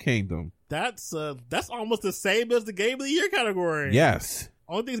Tears of the Kingdom. That's almost the same as the Game of the Year category. Yes.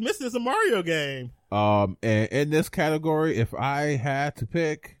 Only thing's missing is a Mario game. And in this category, if I had to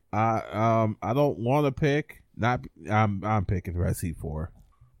pick, I don't want to pick. I'm picking Resident Evil 4.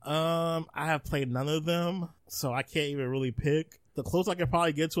 I have played none of them, so I can't even really pick. The closest I could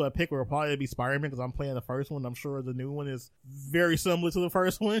probably get to a pick would probably be Spider-Man because I'm playing the first one. I'm sure the new one is very similar to the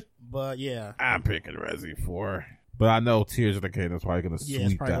first one, but yeah. I'm picking Resident Evil 4. But I know Tears of the Kingdom is probably going to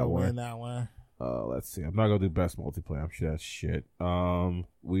sweep that one. Win that one. Let's see. I'm not going to do best multiplayer. I'm sure that's shit.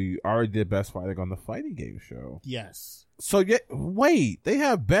 We already did best fighting on the fighting game show. Yes. So wait, they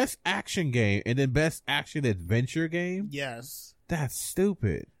have best action game and then best action adventure game? Yes. That's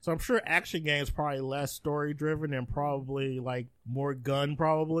stupid. So I'm sure action games probably less story driven and probably like more gun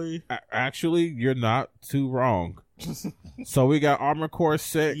probably. Actually, you're not too wrong. So we got Armored Core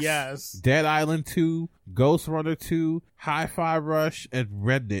 6, Yes. Dead Island 2, Ghost Runner 2, Hi-Fi Rush, and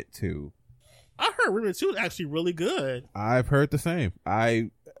Remnant 2. I heard Remnant 2 is actually really good. I've heard the same. I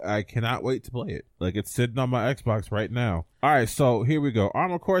cannot wait to play it. Like, it's sitting on my Xbox right now. All right, so here we go.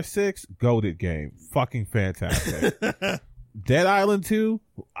 Armored Core 6, goated game. Fucking fantastic. Dead Island 2,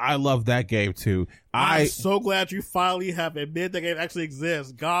 I love that game too. I'm so glad you finally have admitted that game actually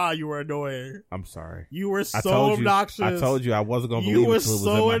exists. God, you were annoying. I'm sorry. You were so obnoxious. I told you I wasn't going to believe it. You were until it was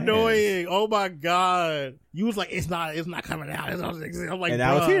so in my annoying. hands. Oh my God. You was like, it's not coming out. It doesn't exist. I'm like, and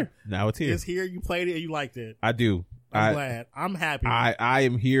now bruh, it's here. Now it's here. It's here. You played it and you liked it. I do. I'm glad. I'm happy. I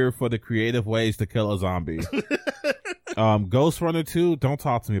am here for the creative ways to kill a zombie. Ghost Runner 2, don't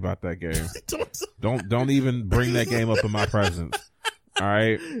talk to me about that game. Don't even bring that game up in my presence. All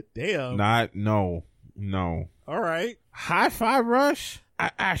right. Damn. No. All right. Hi-Fi Rush,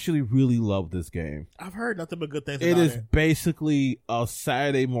 I actually really love this game. I've heard nothing but good things It about is basically a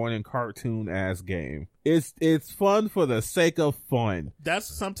Saturday morning cartoon ass game. It's fun for the sake of fun. That's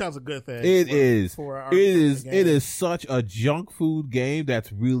sometimes a good thing. It is. It It is such a junk food game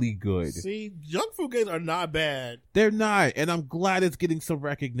that's really good. See, junk food games are not bad. They're not, and I'm glad it's getting some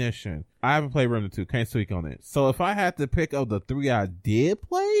recognition. I haven't played Remnant 2, can't speak on it. So if I had to pick up the 3 I did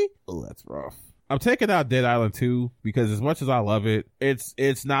play, that's rough. I'm taking out Dead Island 2 because as much as I love it,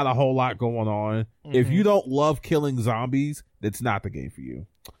 it's not a whole lot going on. Mm-hmm. If you don't love killing zombies, it's not the game for you.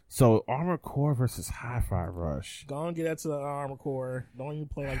 So Armored Core versus Hi-Fi Rush. Go and get that to the Armored Core. Don't even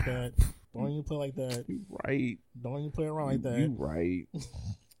play like that. You right. Don't even play around like that. You right.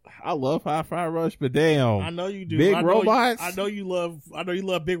 I love Hi-Fi Rush, but damn. I know you do. Big robots? I know you love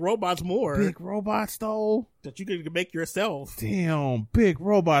big robots more. Big robots though? That you can make yourself. Damn, big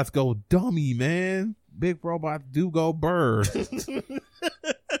robots go dummy, man. Big robots do go bird.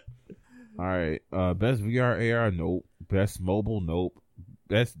 All right. Best VR AR, nope. Best mobile, nope.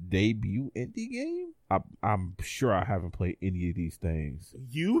 Best debut indie game? I'm sure I haven't played any of these things.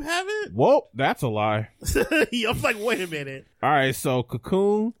 You haven't? Whoa, that's a lie. I'm like, wait a minute. All right, so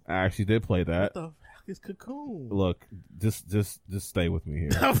Cocoon, I actually did play that. What the fuck is Cocoon? Look, just stay with me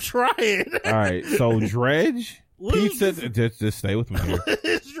here. I'm trying. All right, so Dredge, pizza. Just stay with me here.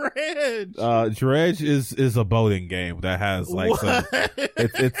 It's Dredge. Dredge is a boating game that has like what?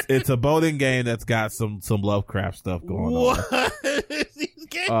 It's a boating game that's got some Lovecraft stuff going on.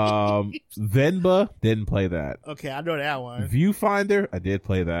 Venba, didn't play that. Okay, I know that one. Viewfinder, I did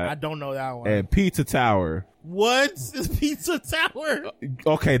play that. I don't know that one. And Pizza Tower. What is Pizza Tower?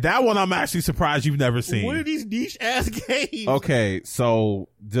 Okay, that one I'm actually surprised you've never seen. What are these niche ass games? Okay, so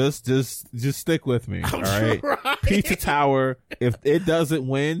just stick with me. All right. Pizza Tower, if it doesn't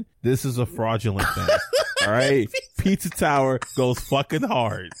win, this is a fraudulent thing. All right. Pizza Tower goes fucking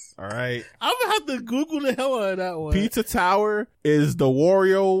hard. All right. I'm gonna have to Google the hell out of that one. Pizza Tower is the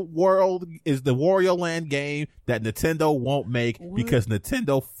Wario Land game that Nintendo won't make because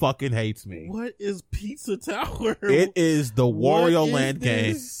Nintendo fucking hates me. What is Pizza Tower? It is the Wario Land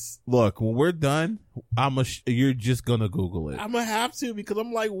game. Look, when we're done, you're just gonna Google it. I'm gonna have to because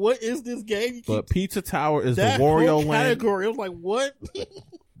I'm like, what is this game? But Pizza Tower is the that Wario whole Land category. I was like, what?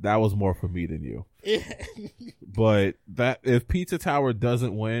 That was more for me than you. But if Pizza Tower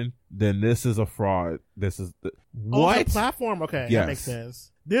doesn't win, then this is a fraud. This is what? Oh, platform? Okay, yes. That makes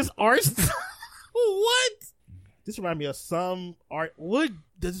sense. This art. What? This reminds me of some art. What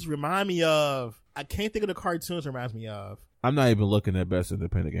does this remind me of? I can't think of the cartoons it reminds me of. I'm not even looking at best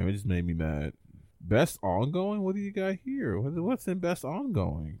independent game. It just made me mad. Best ongoing? What do you got here? What's in best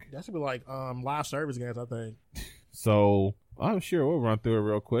ongoing? That should be like live service games, I think. So I'm sure we'll run through it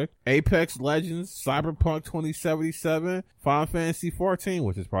real quick. Apex Legends, Cyberpunk 2077, Final Fantasy 14,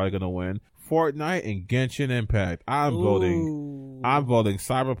 which is probably gonna win, Fortnite, and Genshin Impact. I'm voting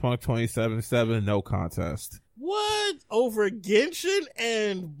Cyberpunk 2077, no contest. What? Over Genshin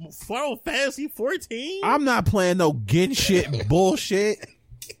and Final Fantasy 14? I'm not playing no Genshin bullshit.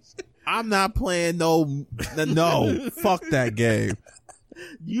 I'm not playing no, fuck that game.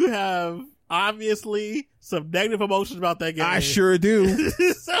 You have obviously some negative emotions about that game. I sure do.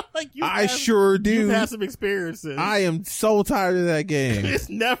 Sure do. You've had some experiences. I am so tired of that game. It's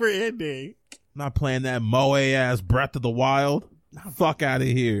never ending. Not playing that moe ass Breath of the Wild. Fuck out of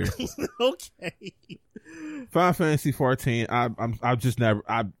here. Okay. Final Fantasy 14. I just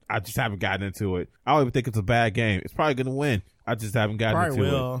haven't gotten into it. I don't even think it's a bad game. It's probably gonna win. I just haven't gotten into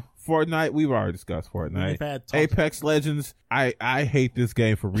it. Fortnite, we've already discussed Fortnite. Apex Legends, I hate this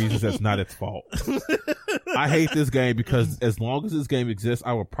game for reasons that's not its fault. I hate this game because as long as this game exists,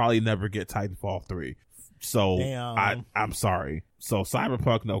 I will probably never get Titanfall 3. So I'm sorry. So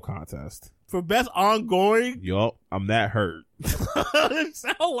Cyberpunk, no contest. For best ongoing? Yup, I'm that hurt. It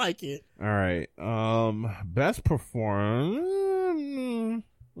sound like it. All right. Best performance.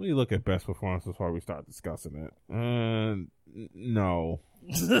 Let me look at best performance before we start discussing it. No.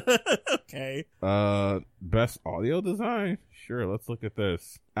 Okay. Best audio design? Sure, let's look at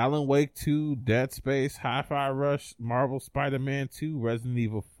this. Alan Wake 2, Dead Space, Hi-Fi Rush, Marvel Spider-Man 2, Resident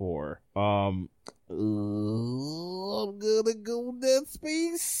Evil 4. I'm gonna go Dead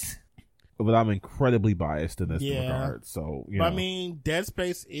Space. But I'm incredibly biased in this regard. So, you know. I mean, Dead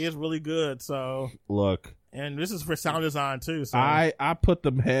Space is really good, so. Look. And this is for sound design, too. So. I put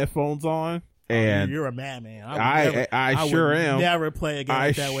them headphones on. And you're a madman. I sure am. Never play a game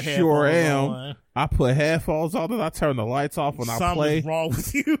like that with sure headphones am. on. I put headphones on and I turn the lights off when I play. Something's wrong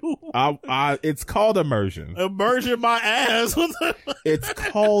with you. It's called immersion. Immersion my ass. It's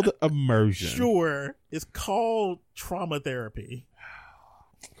called immersion. Sure. It's called trauma therapy.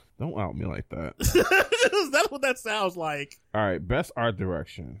 Don't out me like that. That's what that sounds like. All right, best art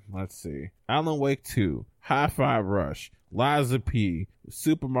direction. Let's see. Alan Wake 2, Hi-Fi Rush, Liza P,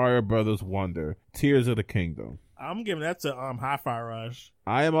 Super Mario Brothers Wonder, Tears of the Kingdom. I'm giving that to Hi-Fi Rush.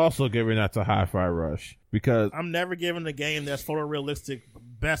 I am also giving that to Hi-Fi Rush because I'm never giving a game that's photorealistic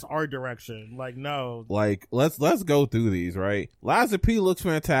best art direction. Like, no. Like, let's go through these, right? Liza P looks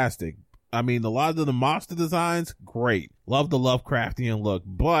fantastic. I mean, a lot of the monster designs, great. Love the Lovecraftian look,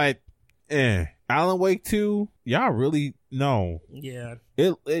 but Alan Wake 2, y'all really no. Yeah.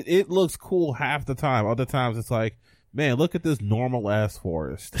 It looks cool half the time. Other times it's like, man, look at this normal ass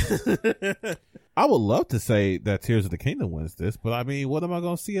forest. I would love to say that Tears of the Kingdom wins this, but I mean, what am I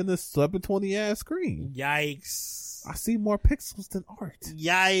going to see in this 720 ass screen? Yikes. I see more pixels than art.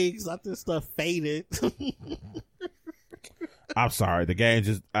 Yikes. I this stuff faded. I'm sorry. The game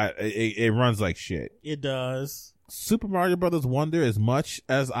just, it runs like shit. It does. Super Mario Brothers Wonder, as much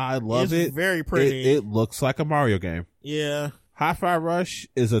as I love it's very pretty. It looks like a Mario game. Yeah. Hi-Fi Rush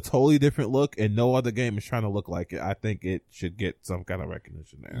is a totally different look, and no other game is trying to look like it. I think it should get some kind of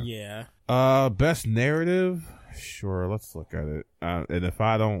recognition there. Yeah. Best narrative? Sure, let's look at it. And if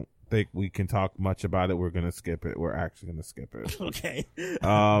I don't think we can talk much about it, we're gonna skip it. We're actually gonna skip it. Okay.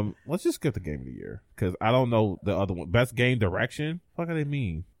 Let's just skip the game of the year because I don't know the other one. Best game direction? What do they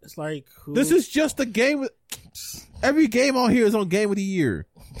mean? It's like this is just a game. Every game on here is on game of the year,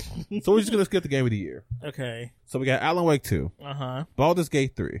 so we're just gonna skip the game of the year. Okay. So we got Alan Wake 2, Baldur's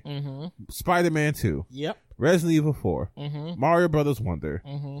Gate 3, Spider-Man 2, yep, Resident Evil 4, Mario Brothers Wonder,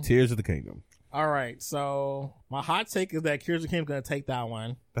 Tears of the Kingdom. All right, so my hot take is that Tears of the Kingdom going to take that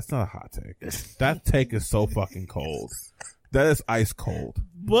one. That's not a hot take. That take is so fucking cold. That is ice cold.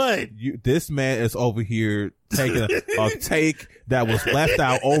 But this man is over here taking a take that was left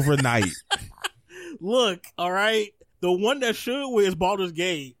out overnight. Look, all right, the one that should win is Baldur's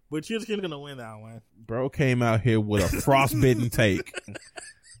Gate, but Tears of the Kingdom going to win that one. Bro came out here with a frostbitten take.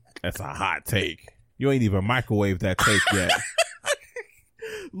 That's a hot take. You ain't even microwaved that take yet.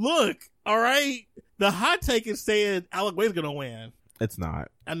 Look, all right, the hot take is saying Alan Wake's going to win. It's not.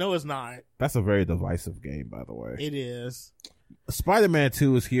 I know it's not. That's a very divisive game, by the way. It is. Spider-Man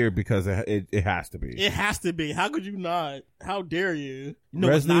 2 is here because it has to be. It has to be. How could you not? How dare you?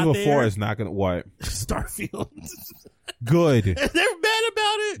 Resident Evil 4 is not going to... What? Starfield. Good. They're mad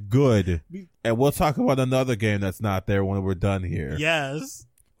about it? Good. And we'll talk about another game that's not there when we're done here. Yes.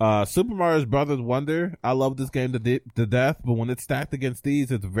 Super Mario Brothers Wonder. I love this game to death, but when it's stacked against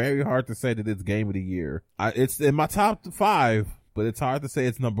these, it's very hard to say that it's game of the year. It's in my top 5, but it's hard to say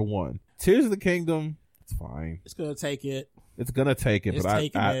it's number 1. Tears of the Kingdom, it's fine. It's going to take it. It's gonna take it,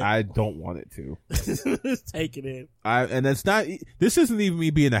 but I don't want it to. It's taking it. And it's not. This isn't even me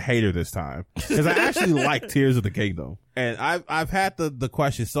being a hater this time because I actually like Tears of the Kingdom, and I've had the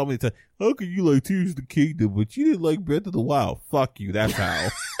question so many times. How can you like Tears of the Kingdom, but you didn't like Breath of the Wild? Fuck you. That's how.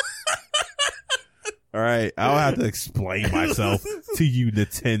 All right, I don't have to explain myself to you,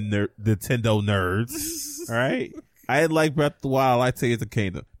 Nintendo nerds. All right. I didn't like Breath of the Wild. I Tears of the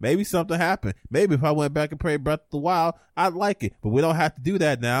Kingdom. Maybe something happened. Maybe if I went back and played Breath of the Wild, I'd like it. But we don't have to do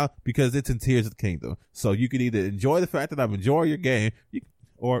that now because it's in Tears of the Kingdom. So you can either enjoy the fact that I'm enjoying your game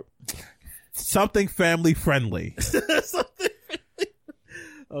or something family friendly.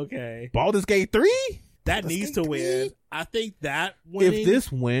 Okay. Baldur's Gate 3? That needs to win. I think that winning, if this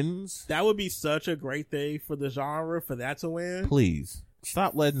wins, that would be such a great thing for the genre for that to win. Please.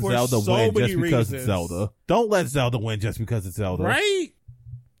 Stop letting Zelda win just because it's Zelda. Don't let Zelda win just because it's Zelda. Right?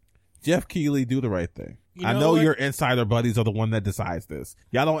 Jeff Keighley, do the right thing. I know know what? your insider buddies are the one that decides this.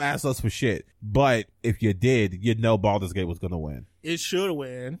 Y'all don't ask us for shit. But if you did, you'd know Baldur's Gate was going to win. It should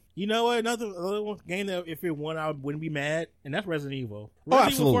win. You know what? Another game that if it won, I wouldn't be mad, and that's Resident Evil.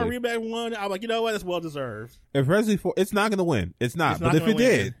 Resident Evil 4 Remake won. I'm like, you know what? It's well deserved. If Resident Evil 4, it's not going to win. It's not. But if it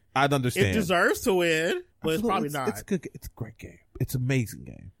did, I'd understand. It deserves to win, but it's probably not. It's good. It's a great game. It's an amazing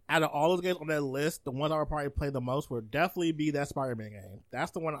game. Out of all those games on that list, the one I would probably play the most would definitely be that Spider-Man game.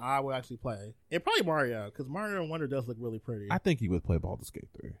 That's the one I would actually play. And probably Mario, because Mario Wonder does look really pretty. I think you would play Baldur's Gate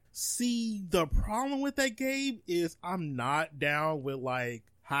 3. See, the problem with that game is I'm not down with like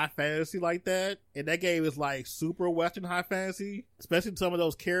high fantasy like that. And that game is like super Western high fantasy, especially some of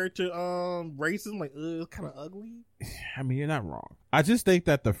those character races. Like, it's kind of ugly. I mean, you're not wrong. I just think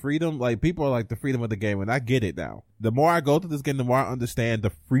that the freedom, like, people are like the freedom of the game, and I get it now. The more I go through this game, the more I understand the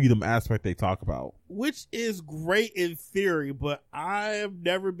freedom aspect they talk about. Which is great in theory, but I have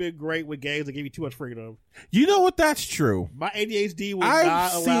never been great with games that give you too much freedom. You know what? That's true. My ADHD would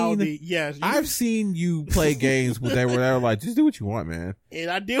not allow me. Yes, I've seen you play games where they were like, just do what you want, man.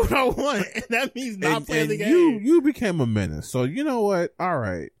 And I did what I want, and that means not playing the game. You became a menace. So you know what? All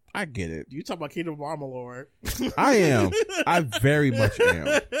right. I get it. You talk about Kingdom of Armor Lord. I am. I very much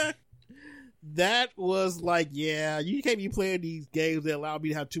am. That was like, yeah, you can't be playing these games that allow me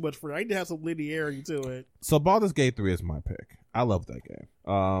to have too much freedom. I need to have some linearity to it. So Baldur's Gate 3 is my pick. I love that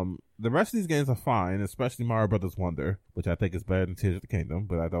game. The rest of these games are fine, especially Mario Brothers Wonder, which I think is better than Tears of the Kingdom,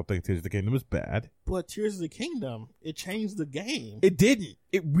 but I don't think Tears of the Kingdom is bad. But Tears of the Kingdom, it changed the game. It didn't.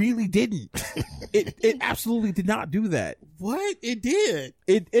 It really didn't. it absolutely did not do that. What? It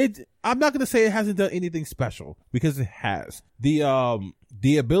did. I'm not gonna say it hasn't done anything special, because it has.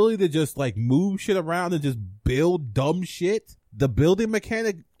 The ability to just like move shit around and just build dumb shit. The building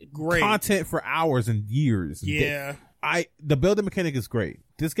mechanic, great content for hours and years. Yeah. The building mechanic is great.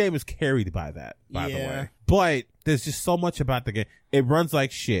 This game is carried by that, by the way. But there's just so much about the game. It runs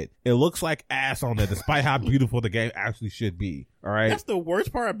like shit. It looks like ass on there, despite how beautiful the game actually should be. All right. That's the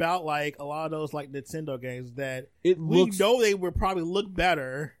worst part about like a lot of those like Nintendo games, that we know they would probably look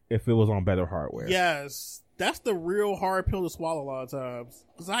better if it was on better hardware. Yes. That's the real hard pill to swallow a lot of times.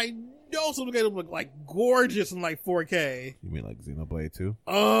 Because I know some games look like gorgeous in like 4K. You mean like Xenoblade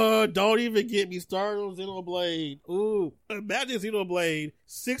 2? Don't even get me started on Xenoblade. Ooh, imagine Xenoblade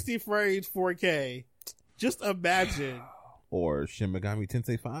 60 frames 4K. Just imagine. Or Shin Megami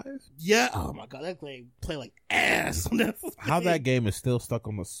Tensei 5? Yeah. Oh my god, that game play like ass on that. How that game is still stuck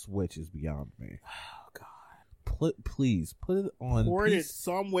on the Switch is beyond me. Oh god. Please put it on. Port it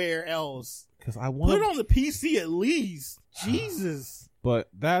somewhere else. Because I want put it on the PC at least. Jesus. But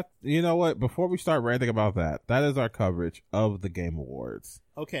that, you know what? Before we start ranting about that, that is our coverage of the Game Awards.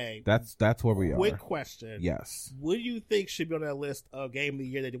 Okay. That's where we are. Quick question. Yes. What do you think should be on that list of Game of the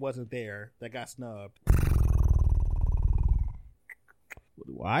Year that wasn't there, that got snubbed? What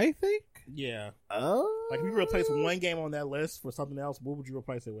do I think? Yeah. Like, if you replace one game on that list for something else, what would you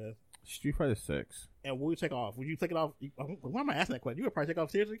replace it with? Street Fighter 6. And what would you take off? Would you take it off? Why am I asking that question? You would probably take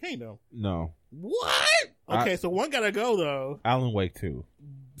off Tears of the Kingdom. No. What? Okay, so one gotta go, though. Alan Wake 2.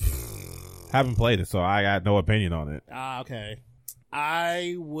 Haven't played it, so I got no opinion on it. Okay.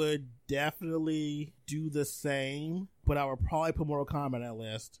 I would definitely do the same, but I would probably put Mortal Kombat on that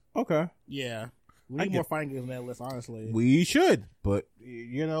list. Okay. Yeah. We need more fighting games on that list, honestly. We should, but,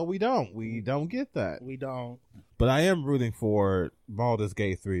 you know, we don't. We don't get that. We don't. But I am rooting for Baldur's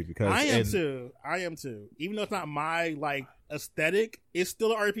Gate 3 because... I am too. Even though it's not my, like, aesthetic, it's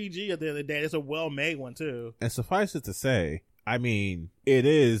still an RPG at the end of the day. It's a well-made one, too. And suffice it to say, I mean, it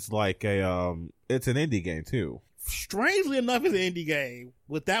is like a, it's an indie game, too. Strangely enough, it's an indie game.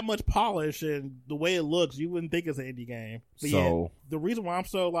 With that much polish and the way it looks, you wouldn't think it's an indie game. But yeah, the reason why I'm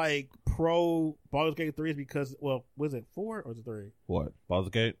so, like, pro Baldur's Gate 3 is because, well, was it 4 or is it 3? What? Baldur's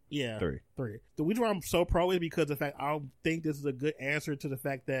Gate? Yeah. 3. The reason why I'm so pro is because of the fact I don't think this is a good answer to the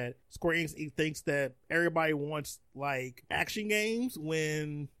fact that Square Enix thinks that everybody wants, like, action games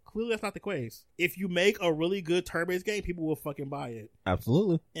when... Clearly, that's not the case. If you make a really good turn-based game, people will fucking buy it.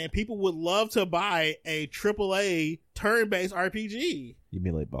 Absolutely. And people would love to buy a AAA turn-based RPG. You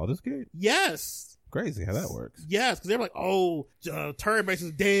mean like Baldur's Gate? Yes. Crazy how that works. Yes, because they're like, oh, turn-based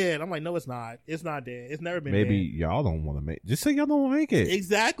is dead. I'm like, no, it's not. It's not dead. It's never been Maybe dead. y'all don't want to make... Just say y'all don't want to make it.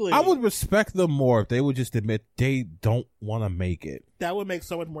 Exactly. I would respect them more if they would just admit they don't want to make it. That would make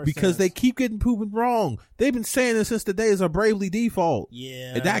so much more sense. Because they keep getting proven wrong. They've been saying this since the days of Bravely Default.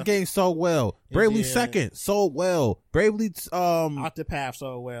 Yeah. And that game sold well. Bravely Second sold well. Bravely Octopath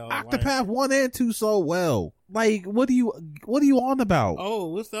sold well. Octopath 1 and 2 sold well. Like, what are you on about? Oh,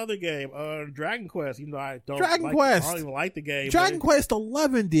 what's the other game? Dragon Quest. You know, I don't even like the game. Dragon Quest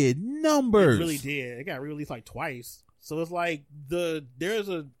 11 did numbers. It really did. It got re-released like twice. So it's like there's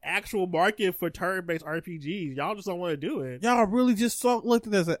an actual market for turn-based RPGs. Y'all just don't want to do it. Y'all really just looked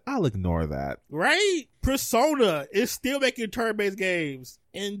at this and I'll ignore that. Right? Persona is still making turn-based games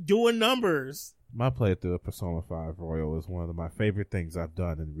and doing numbers. My playthrough of Persona 5 Royal is one of my favorite things I've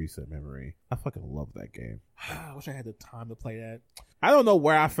done in recent memory. I fucking love that game. I wish I had the time to play that. I don't know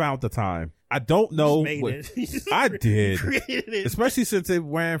where I found the time. I don't know. I did. Especially since it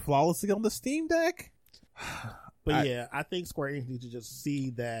ran flawlessly on the Steam Deck. But yeah, I think Square Enix needs to just see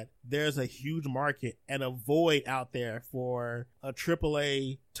that there's a huge market and a void out there for a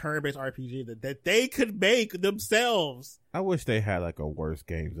AAA turn-based RPG that they could make themselves. I wish they had like a worst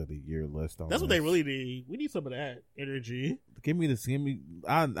games of the year list on That's what they really need. We need some of that energy. Give me this.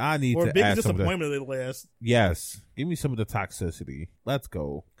 I need or to big add disappointment of the list. Yes, give me some of the toxicity. Let's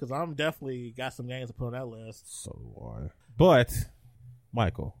go. Because I'm definitely got some games to put on that list. So do I. But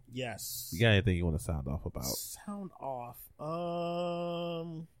Michael. Yes. You got anything you want to sound off about? Sound off.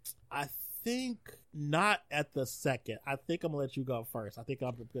 I think not at the second. I think I'm gonna let you go first. I think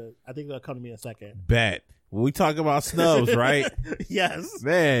they'll come to me in a second. Bet. When we talk about snubs, right? Yes.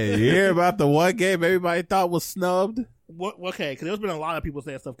 Man, you hear about the one game everybody thought was snubbed? What? Okay, because there's been a lot of people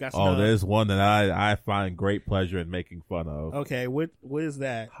saying stuff got snubbed. Oh, there's one that I find great pleasure in making fun of. Okay, what is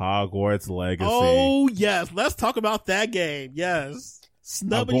that? Hogwarts Legacy. Oh yes, let's talk about that game. Yes.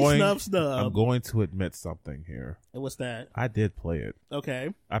 Snubbity snub. I'm going to admit something here. And what's that? I did play it. Okay.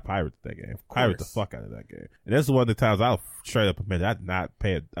 I pirated that game. Pirated the fuck out of that game. And this is one of the times I'll straight up admit I did not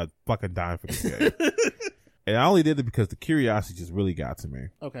pay a fucking dime for this game. And I only did it because the curiosity just really got to me.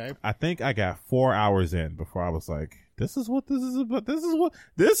 Okay. I think I got 4 hours in before I was like, this is what this is about.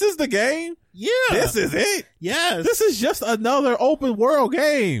 This is the game? Yeah. This is it? Yes. This is just another open world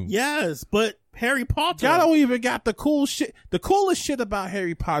game. Yes, but Harry Potter. Y'all don't even got the cool shit. The coolest shit about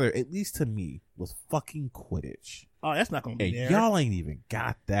Harry Potter, at least to me, was fucking Quidditch. Oh, that's not going to be and there. Y'all ain't even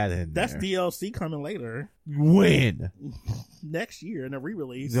got that in that's there. That's DLC coming later. When? Next year in a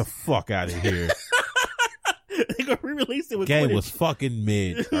re-release. The fuck out of here. They're going to re-release it with Game Quidditch. was fucking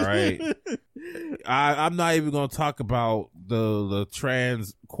mid, all right? I'm not even going to talk about the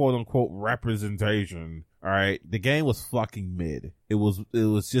trans quote-unquote representation, all right? The game was fucking mid. It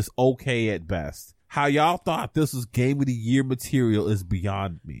was just okay at best. How y'all thought this was game of the year material is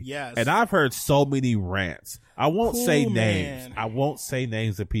beyond me. Yes. And I've heard so many rants. I won't say names. Man. I won't say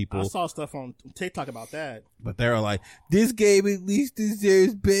names of people. I saw stuff on TikTok about that. But they're like, this game at least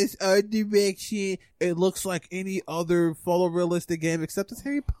deserves best art direction. It looks like any other photorealistic game except it's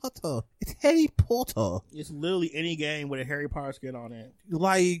Harry Potter. It's Harry Potter. It's literally any game with a Harry Potter skin on it.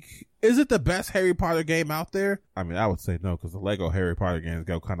 Like, is it the best Harry Potter game out there? I mean, I would say no, because the Lego Harry Potter games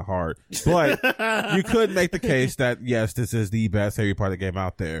go kind of hard. But you could make the case that, yes, this is the best Harry Potter game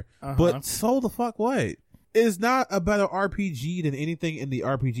out there. But so the fuck what? It is not a better RPG than anything in the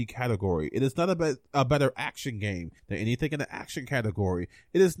RPG category. It is not a better action game than anything in the action category.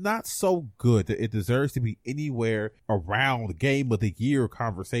 It is not so good that it deserves to be anywhere around Game of the Year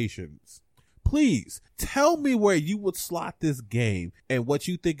conversations. Please tell me where you would slot this game and what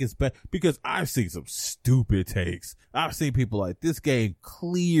you think is best, because I've seen some stupid takes. I've seen people like, this game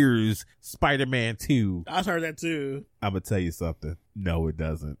clears Spider-Man 2. I've heard that too. I'm going to tell you something. No, it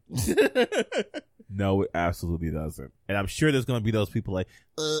doesn't. No, it absolutely doesn't. And I'm sure there's going to be those people like,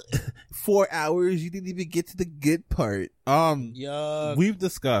 4 hours, you didn't even get to the good part. Yuck. We've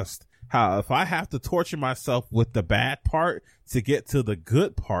discussed how if I have to torture myself with the bad part to get to the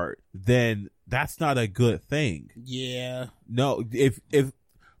good part, then that's not a good thing. Yeah. No,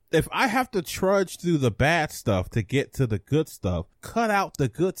 if I have to trudge through the bad stuff to get to the good stuff, cut out the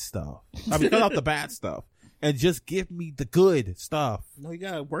good stuff. I mean, cut out the bad stuff and just give me the good stuff. No, you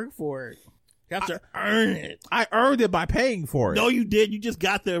gotta work for it. You have to earn it. I earned it by paying for it. No, you did. You just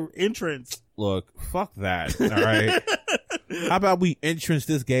got the entrance. Look, fuck that. All right. How about we entrance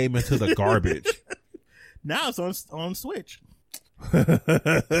this game into the garbage? Now it's on Switch.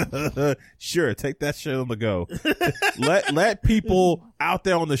 Sure, take that shit on the go. let people out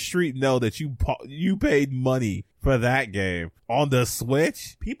there on the street know that you paid money for that game on the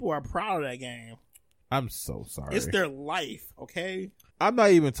Switch. People are proud of that game. I'm so sorry. It's their life, okay? I'm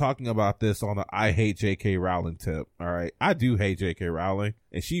not even talking about this on a I hate J.K. Rowling tip, all right? I do hate J.K. Rowling,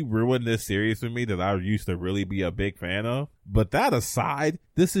 and she ruined this series for me that I used to really be a big fan of. But that aside,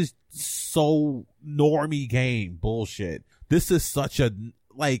 this is so normie game bullshit. This is such a,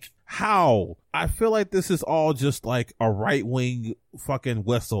 like, how? I feel like this is all just like a right-wing fucking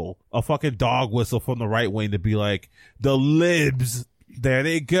whistle, a fucking dog whistle from the right wing to be like, the libs, there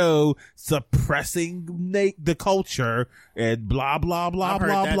they go, suppressing the culture and blah, blah, blah, I've heard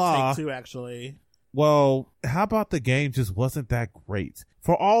blah, that blah. take too, actually. Well, how about the game just wasn't that great?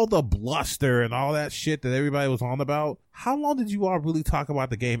 For all the bluster and all that shit that everybody was on about, how long did you all really talk about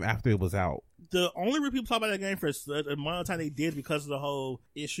the game after it was out? The only reason people talk about that game for the amount of time they did because of the whole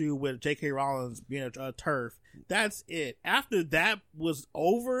issue with J.K. Rowling's being a turf. That's it. After that was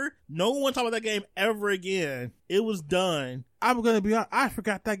over, no one talked about that game ever again. It was done. I'm going to be honest, I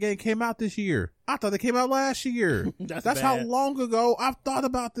forgot that game came out this year. I thought it came out last year. That's how long ago I've thought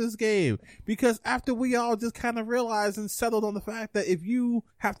about this game. Because after we all just kind of realized and settled on the fact that if you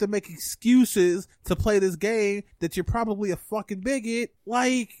have to make excuses to play this game, that you're probably a fucking bigot,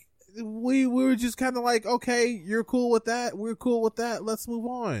 like, we were just kind of like, okay, you're cool with that, we're cool with that, let's move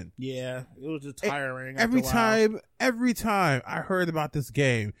on. Yeah, it was just tiring. Every time I heard about this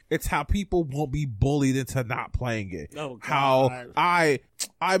game, it's how people won't be bullied into not playing it. Oh, God. How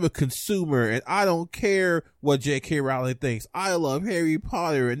I'm a consumer and I don't care what J.K. Rowling thinks. I love Harry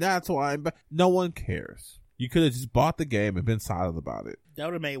Potter and that's why no one cares. You could have just bought the game and been silent about it. That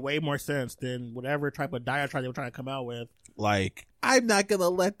would have made way more sense than whatever type of diatribe they were trying to come out with. Like, I'm not gonna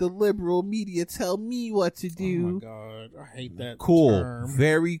let the liberal media tell me what to do. Oh my God, I hate that Cool, term.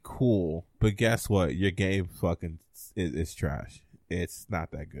 very cool. But guess what? Your game fucking is trash. It's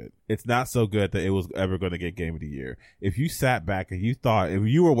not that good. It's not so good that it was ever going to get Game of the Year. If you sat back and you thought, if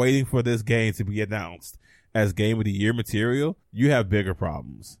you were waiting for this game to be announced as Game of the Year material, you have bigger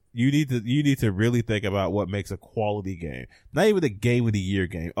problems. You need to really think about what makes a quality game. Not even a Game of the Year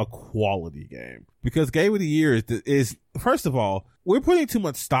game, a quality game. Because Game of the Year is first of all, we're putting too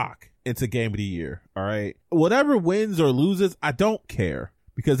much stock into Game of the Year, all right? Whatever wins or loses, I don't care.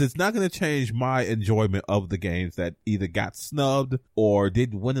 Because it's not going to change my enjoyment of the games that either got snubbed or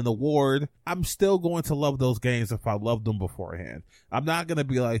didn't win an award. I'm still going to love those games if I loved them beforehand. I'm not going to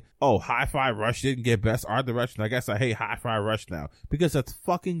be like, oh, Hi-Fi Rush didn't get Best Art Direction. I guess I hate Hi-Fi Rush now. Because that's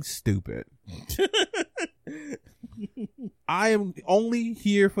fucking stupid. I am only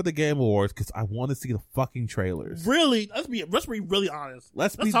here for the Game Awards because I want to see the fucking trailers. Really? Let's be really honest.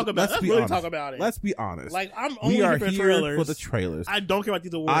 Let's talk about it. Let's be honest. Like, I'm only here for trailers. For the trailers. I don't care about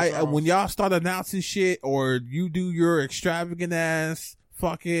these awards. When y'all start announcing shit or you do your extravagant ass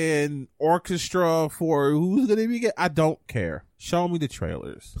fucking orchestra for who's gonna be I don't care. Show me the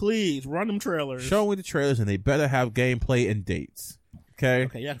trailers. Please run them trailers. Show me the trailers and they better have gameplay and dates. Okay?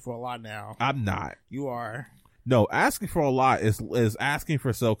 Okay, yeah, for a lot now. I'm not. You are. No, asking for a lot is asking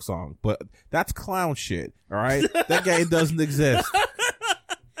for Silk Song, but that's clown shit. All right, that game doesn't exist.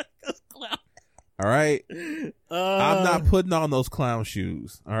 That's clown. All right, I'm not putting on those clown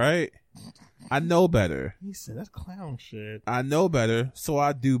shoes. All right, I know better. He said that's clown shit. I know better, so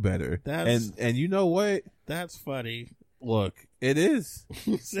I do better. And you know what? That's funny. Look, it is.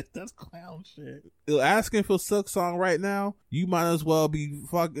 He said that's clown shit. Asking for Silk Song right now, you might as well be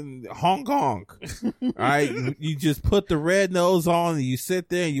fucking Hong Kong. All right, you just put the red nose on and you sit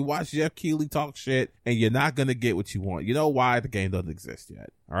there and you watch Jeff Keighley talk shit, and you're not gonna get what you want. You know why? The game doesn't exist yet.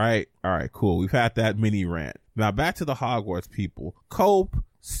 All right, cool. We've had that mini rant. Now back to the Hogwarts people. Cope,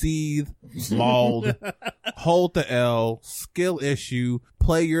 seethe, mauled, hold the L, skill issue,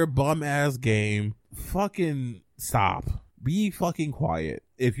 play your bum ass game. Fucking stop. Be fucking quiet.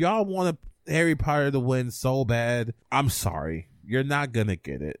 If y'all want Harry Potter to win so bad, I'm sorry. You're not gonna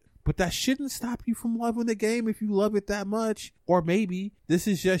get it. But that shouldn't stop you from loving the game if you love it that much. Or maybe this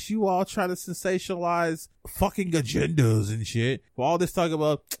is just you all trying to sensationalize fucking agendas and shit. For all this talk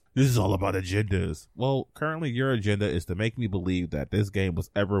about, this is all about agendas. Well, currently your agenda is to make me believe that this game was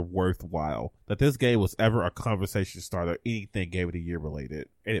ever worthwhile. That this game was ever a conversation starter, anything Game of the Year related.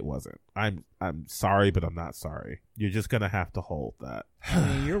 And it wasn't. I'm sorry, but I'm not sorry. You're just gonna have to hold that. I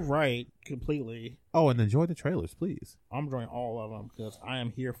mean, you're right, completely. Oh, and enjoy the trailers, please. I'm enjoying all of them because I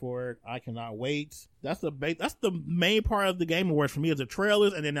am here for it. I cannot wait. That's the main part of the Game Awards for me is the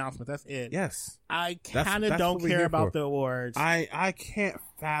trailers and the announcements. That's it. Yes. I kind of don't care about the awards. I can't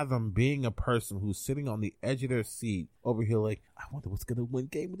fathom being a person who's sitting on the edge of their seat over here like, I wonder what's going to win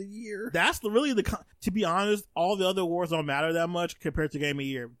Game of the Year. That's to be honest, all the other awards don't matter that much compared to Game of the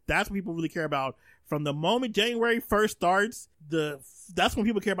Year. That's what people really care about. From the moment January 1st starts, that's when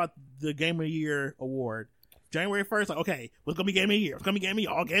people care about the Game of the Year award. January 1st, like, okay, what's gonna be game of the year? What's gonna be game of the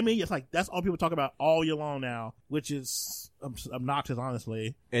year? All game of the year. It's like, that's all people talk about all year long now, which is obnoxious,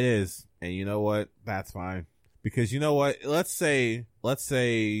 honestly. It is. And you know what? That's fine. Because you know what? Let's say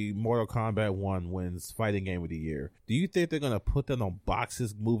Mortal Kombat 1 wins Fighting Game of the Year. Do you think they're going to put that on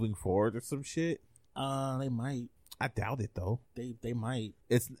boxes moving forward or some shit? They might. I doubt it, though. They might.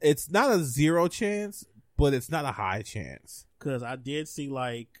 It's not a zero chance, but it's not a high chance. Because I did see,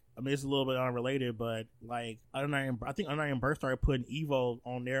 like, I mean, it's a little bit unrelated, but, like, I think Undying Birth started putting Evo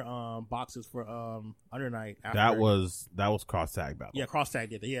on their boxes for Under Night. That was Cross Tag Battle. Yeah, Cross Tag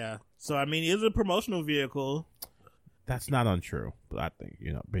did it, yeah. So, I mean, it's a promotional vehicle. That's not untrue, but I think,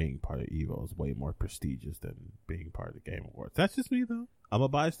 being part of Evo is way more prestigious than being part of the Game Awards. That's just me, though. I'm a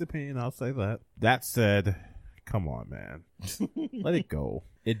biased opinion, I'll say that. That said, come on, man. Let it go.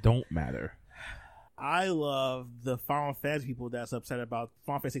 It don't matter. I love the Final Fantasy people that's upset about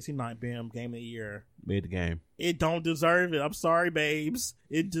Final Fantasy 69 being Game of the Year. Made the game. It don't deserve it. I'm sorry, babes.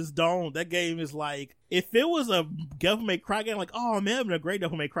 It just don't. That game is like, if it was a Devil May Cry game, like, oh man, it'd been a great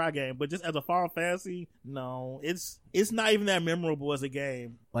Devil May Cry game. But just as a Final Fantasy, no. It's not even that memorable as a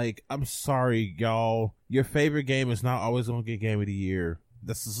game. Like, I'm sorry, y'all. Your favorite game is not always going to get Game of the Year.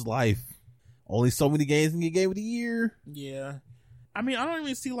 This is life. Only so many games can get Game of the Year. Yeah. I mean, I don't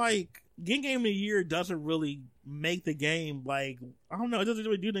even see, like, getting Game of the Year doesn't really make the game, like, I don't know, it doesn't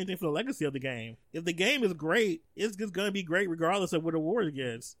really do anything for the legacy of the game. If the game is great, it's just going to be great regardless of what award it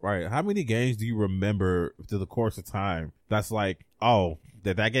gets. Right. How many games do you remember through the course of time that's like, oh,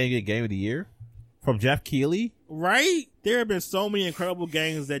 did that game get Game of the Year? From Jeff Keighley? Right? There have been so many incredible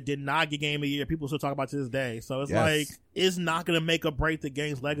games that did not get Game of the Year. People still talk about to this day. So it's like, it's not going to make or break the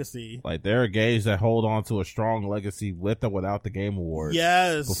game's legacy. Like, there are games that hold on to a strong legacy with or without the Game Awards.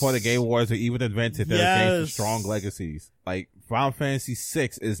 Yes. Before the Game Awards were even invented, there are games with strong legacies. Like, Final Fantasy VI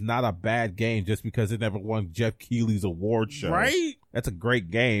is not a bad game just because it never won Jeff Keighley's award show. Right? That's a great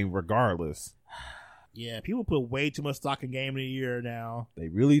game regardless. Yeah, people put way too much stock in Game of the Year now. They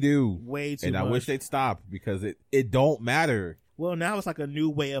really do. Way too much. And I wish they'd stop because it don't matter. Well, now it's like a new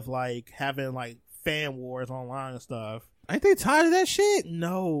way of like having like fan wars online and stuff. Ain't they tired of that shit?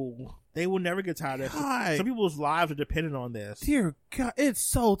 No. They will never get tired of that. Some people's lives are dependent on this. Dear God, it's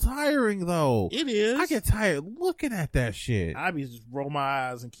so tiring though. It is. I get tired looking at that shit. I be just roll my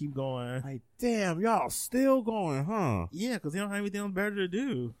eyes and keep going. Like, damn, y'all still going, huh? Yeah, because they don't have anything else better to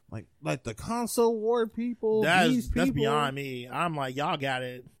do. Like the console war people. That's beyond me. I'm like, y'all got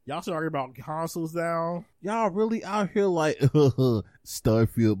it. Y'all still argue about consoles now. Y'all really out here like,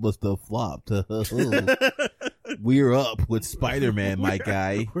 Starfield must have flopped. We're up with Spider-Man, my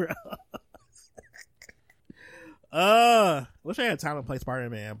guy. We're up. Wish I had time to play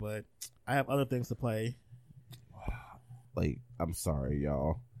Spider-Man, but I have other things to play. Like, I'm sorry,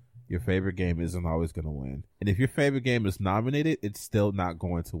 y'all. Your favorite game isn't always going to win. And if your favorite game is nominated, it's still not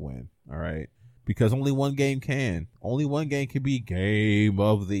going to win. All right? Because only one game can. Only one game can be Game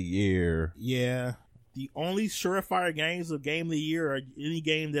of the Year. Yeah. The only surefire games of Game of the Year are any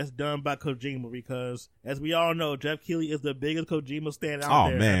game that's done by Kojima, because, as we all know, Jeff Keighley is the biggest Kojima stand out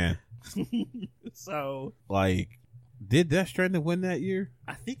there. Oh, man. So, like, did Death Stranding win that year?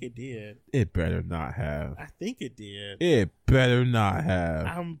 I think it did. It better not have. I think it did. It better not have.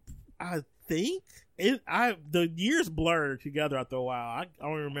 I think the years blurred together after a while. I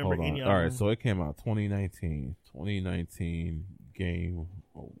don't remember any of them. All right, so it came out 2019 Game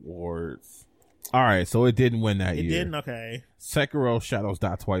Awards. All right, so it didn't win that year. It didn't? Okay. Sekiro Shadows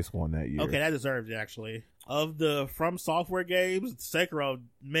Die Twice won that year. Okay, that deserves it, actually. Of the From Software games, Sekiro,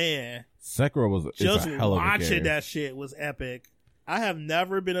 man. Sekiro was a hell of a game. Just watching that shit was epic. I have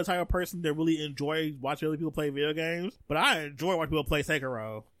never been the type of person that really enjoys watching other people play video games, but I enjoy watching people play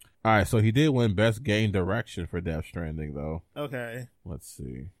Sekiro. All right, so he did win Best Game Direction for Death Stranding, though. Okay. Let's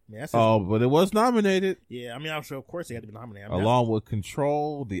see. Yeah, but it was nominated. Yeah, I mean, I'm sure, of course, he had to be nominated. Along with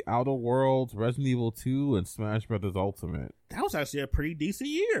Control, The Outer Worlds, Resident Evil 2, and Smash Brothers Ultimate. That was actually a pretty decent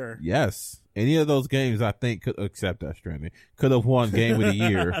year. Yes. Any of those games, I think, except Death Stranding, could have won Game of the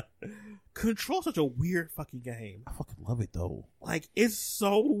Year. Control's such a weird fucking game. I fucking love it, though. Like, it's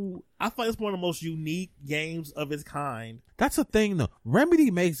so... I feel like it's one of the most unique games of its kind. That's the thing, though.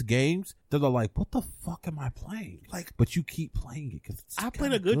 Remedy makes games that are like, what the fuck am I playing? Like, but you keep playing it because I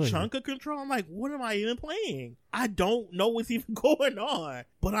played a good chunk of Control. I'm like, what am I even playing? I don't know what's even going on,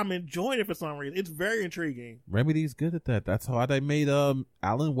 but I'm enjoying it for some reason. It's very intriguing. Remedy's good at that. That's how they made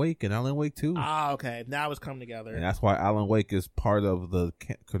Alan Wake and Alan Wake 2. Ah, okay. Now it's coming together. And that's why Alan Wake is part of the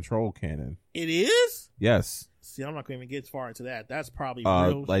Control canon. It is? Yes. See, I'm not going to even get far into that. That's probably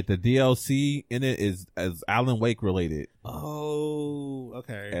real. Like the DLC in it is Alan Wake related. Oh,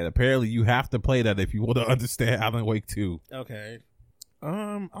 okay. And apparently you have to play that if you want to understand Alan Wake 2. Okay. I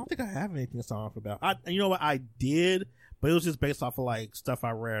don't think I have anything to sign off about. You know what? I did, but it was just based off of like stuff I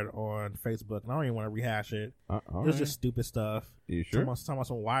read on Facebook, and I don't even want to rehash it. It was just stupid stuff. You sure? Talking about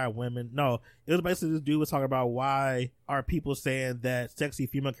some why are women? No, it was basically this dude was talking about why are people saying that sexy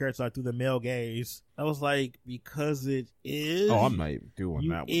female characters are through the male gaze. I was like, because it is. Oh, I'm not even doing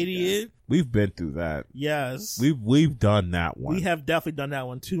that one. Idiot. Again. We've been through that. Yes, we've done that one. We have definitely done that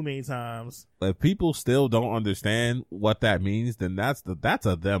one too many times. If people still don't understand what that means, then that's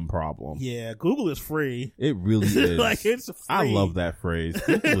a them problem. Yeah, Google is free. It really is. Like it's free. I love that phrase.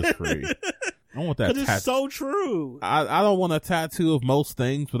 Google is free. I want that. It's so true. I don't want a tattoo of most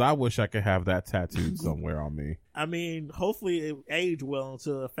things, but I wish I could have that tattooed somewhere on me. I mean, hopefully it aged well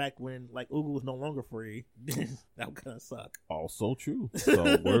until the fact when like Google is no longer free. That would kind of suck. Also true.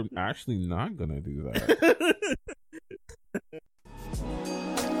 So we're actually not gonna do that.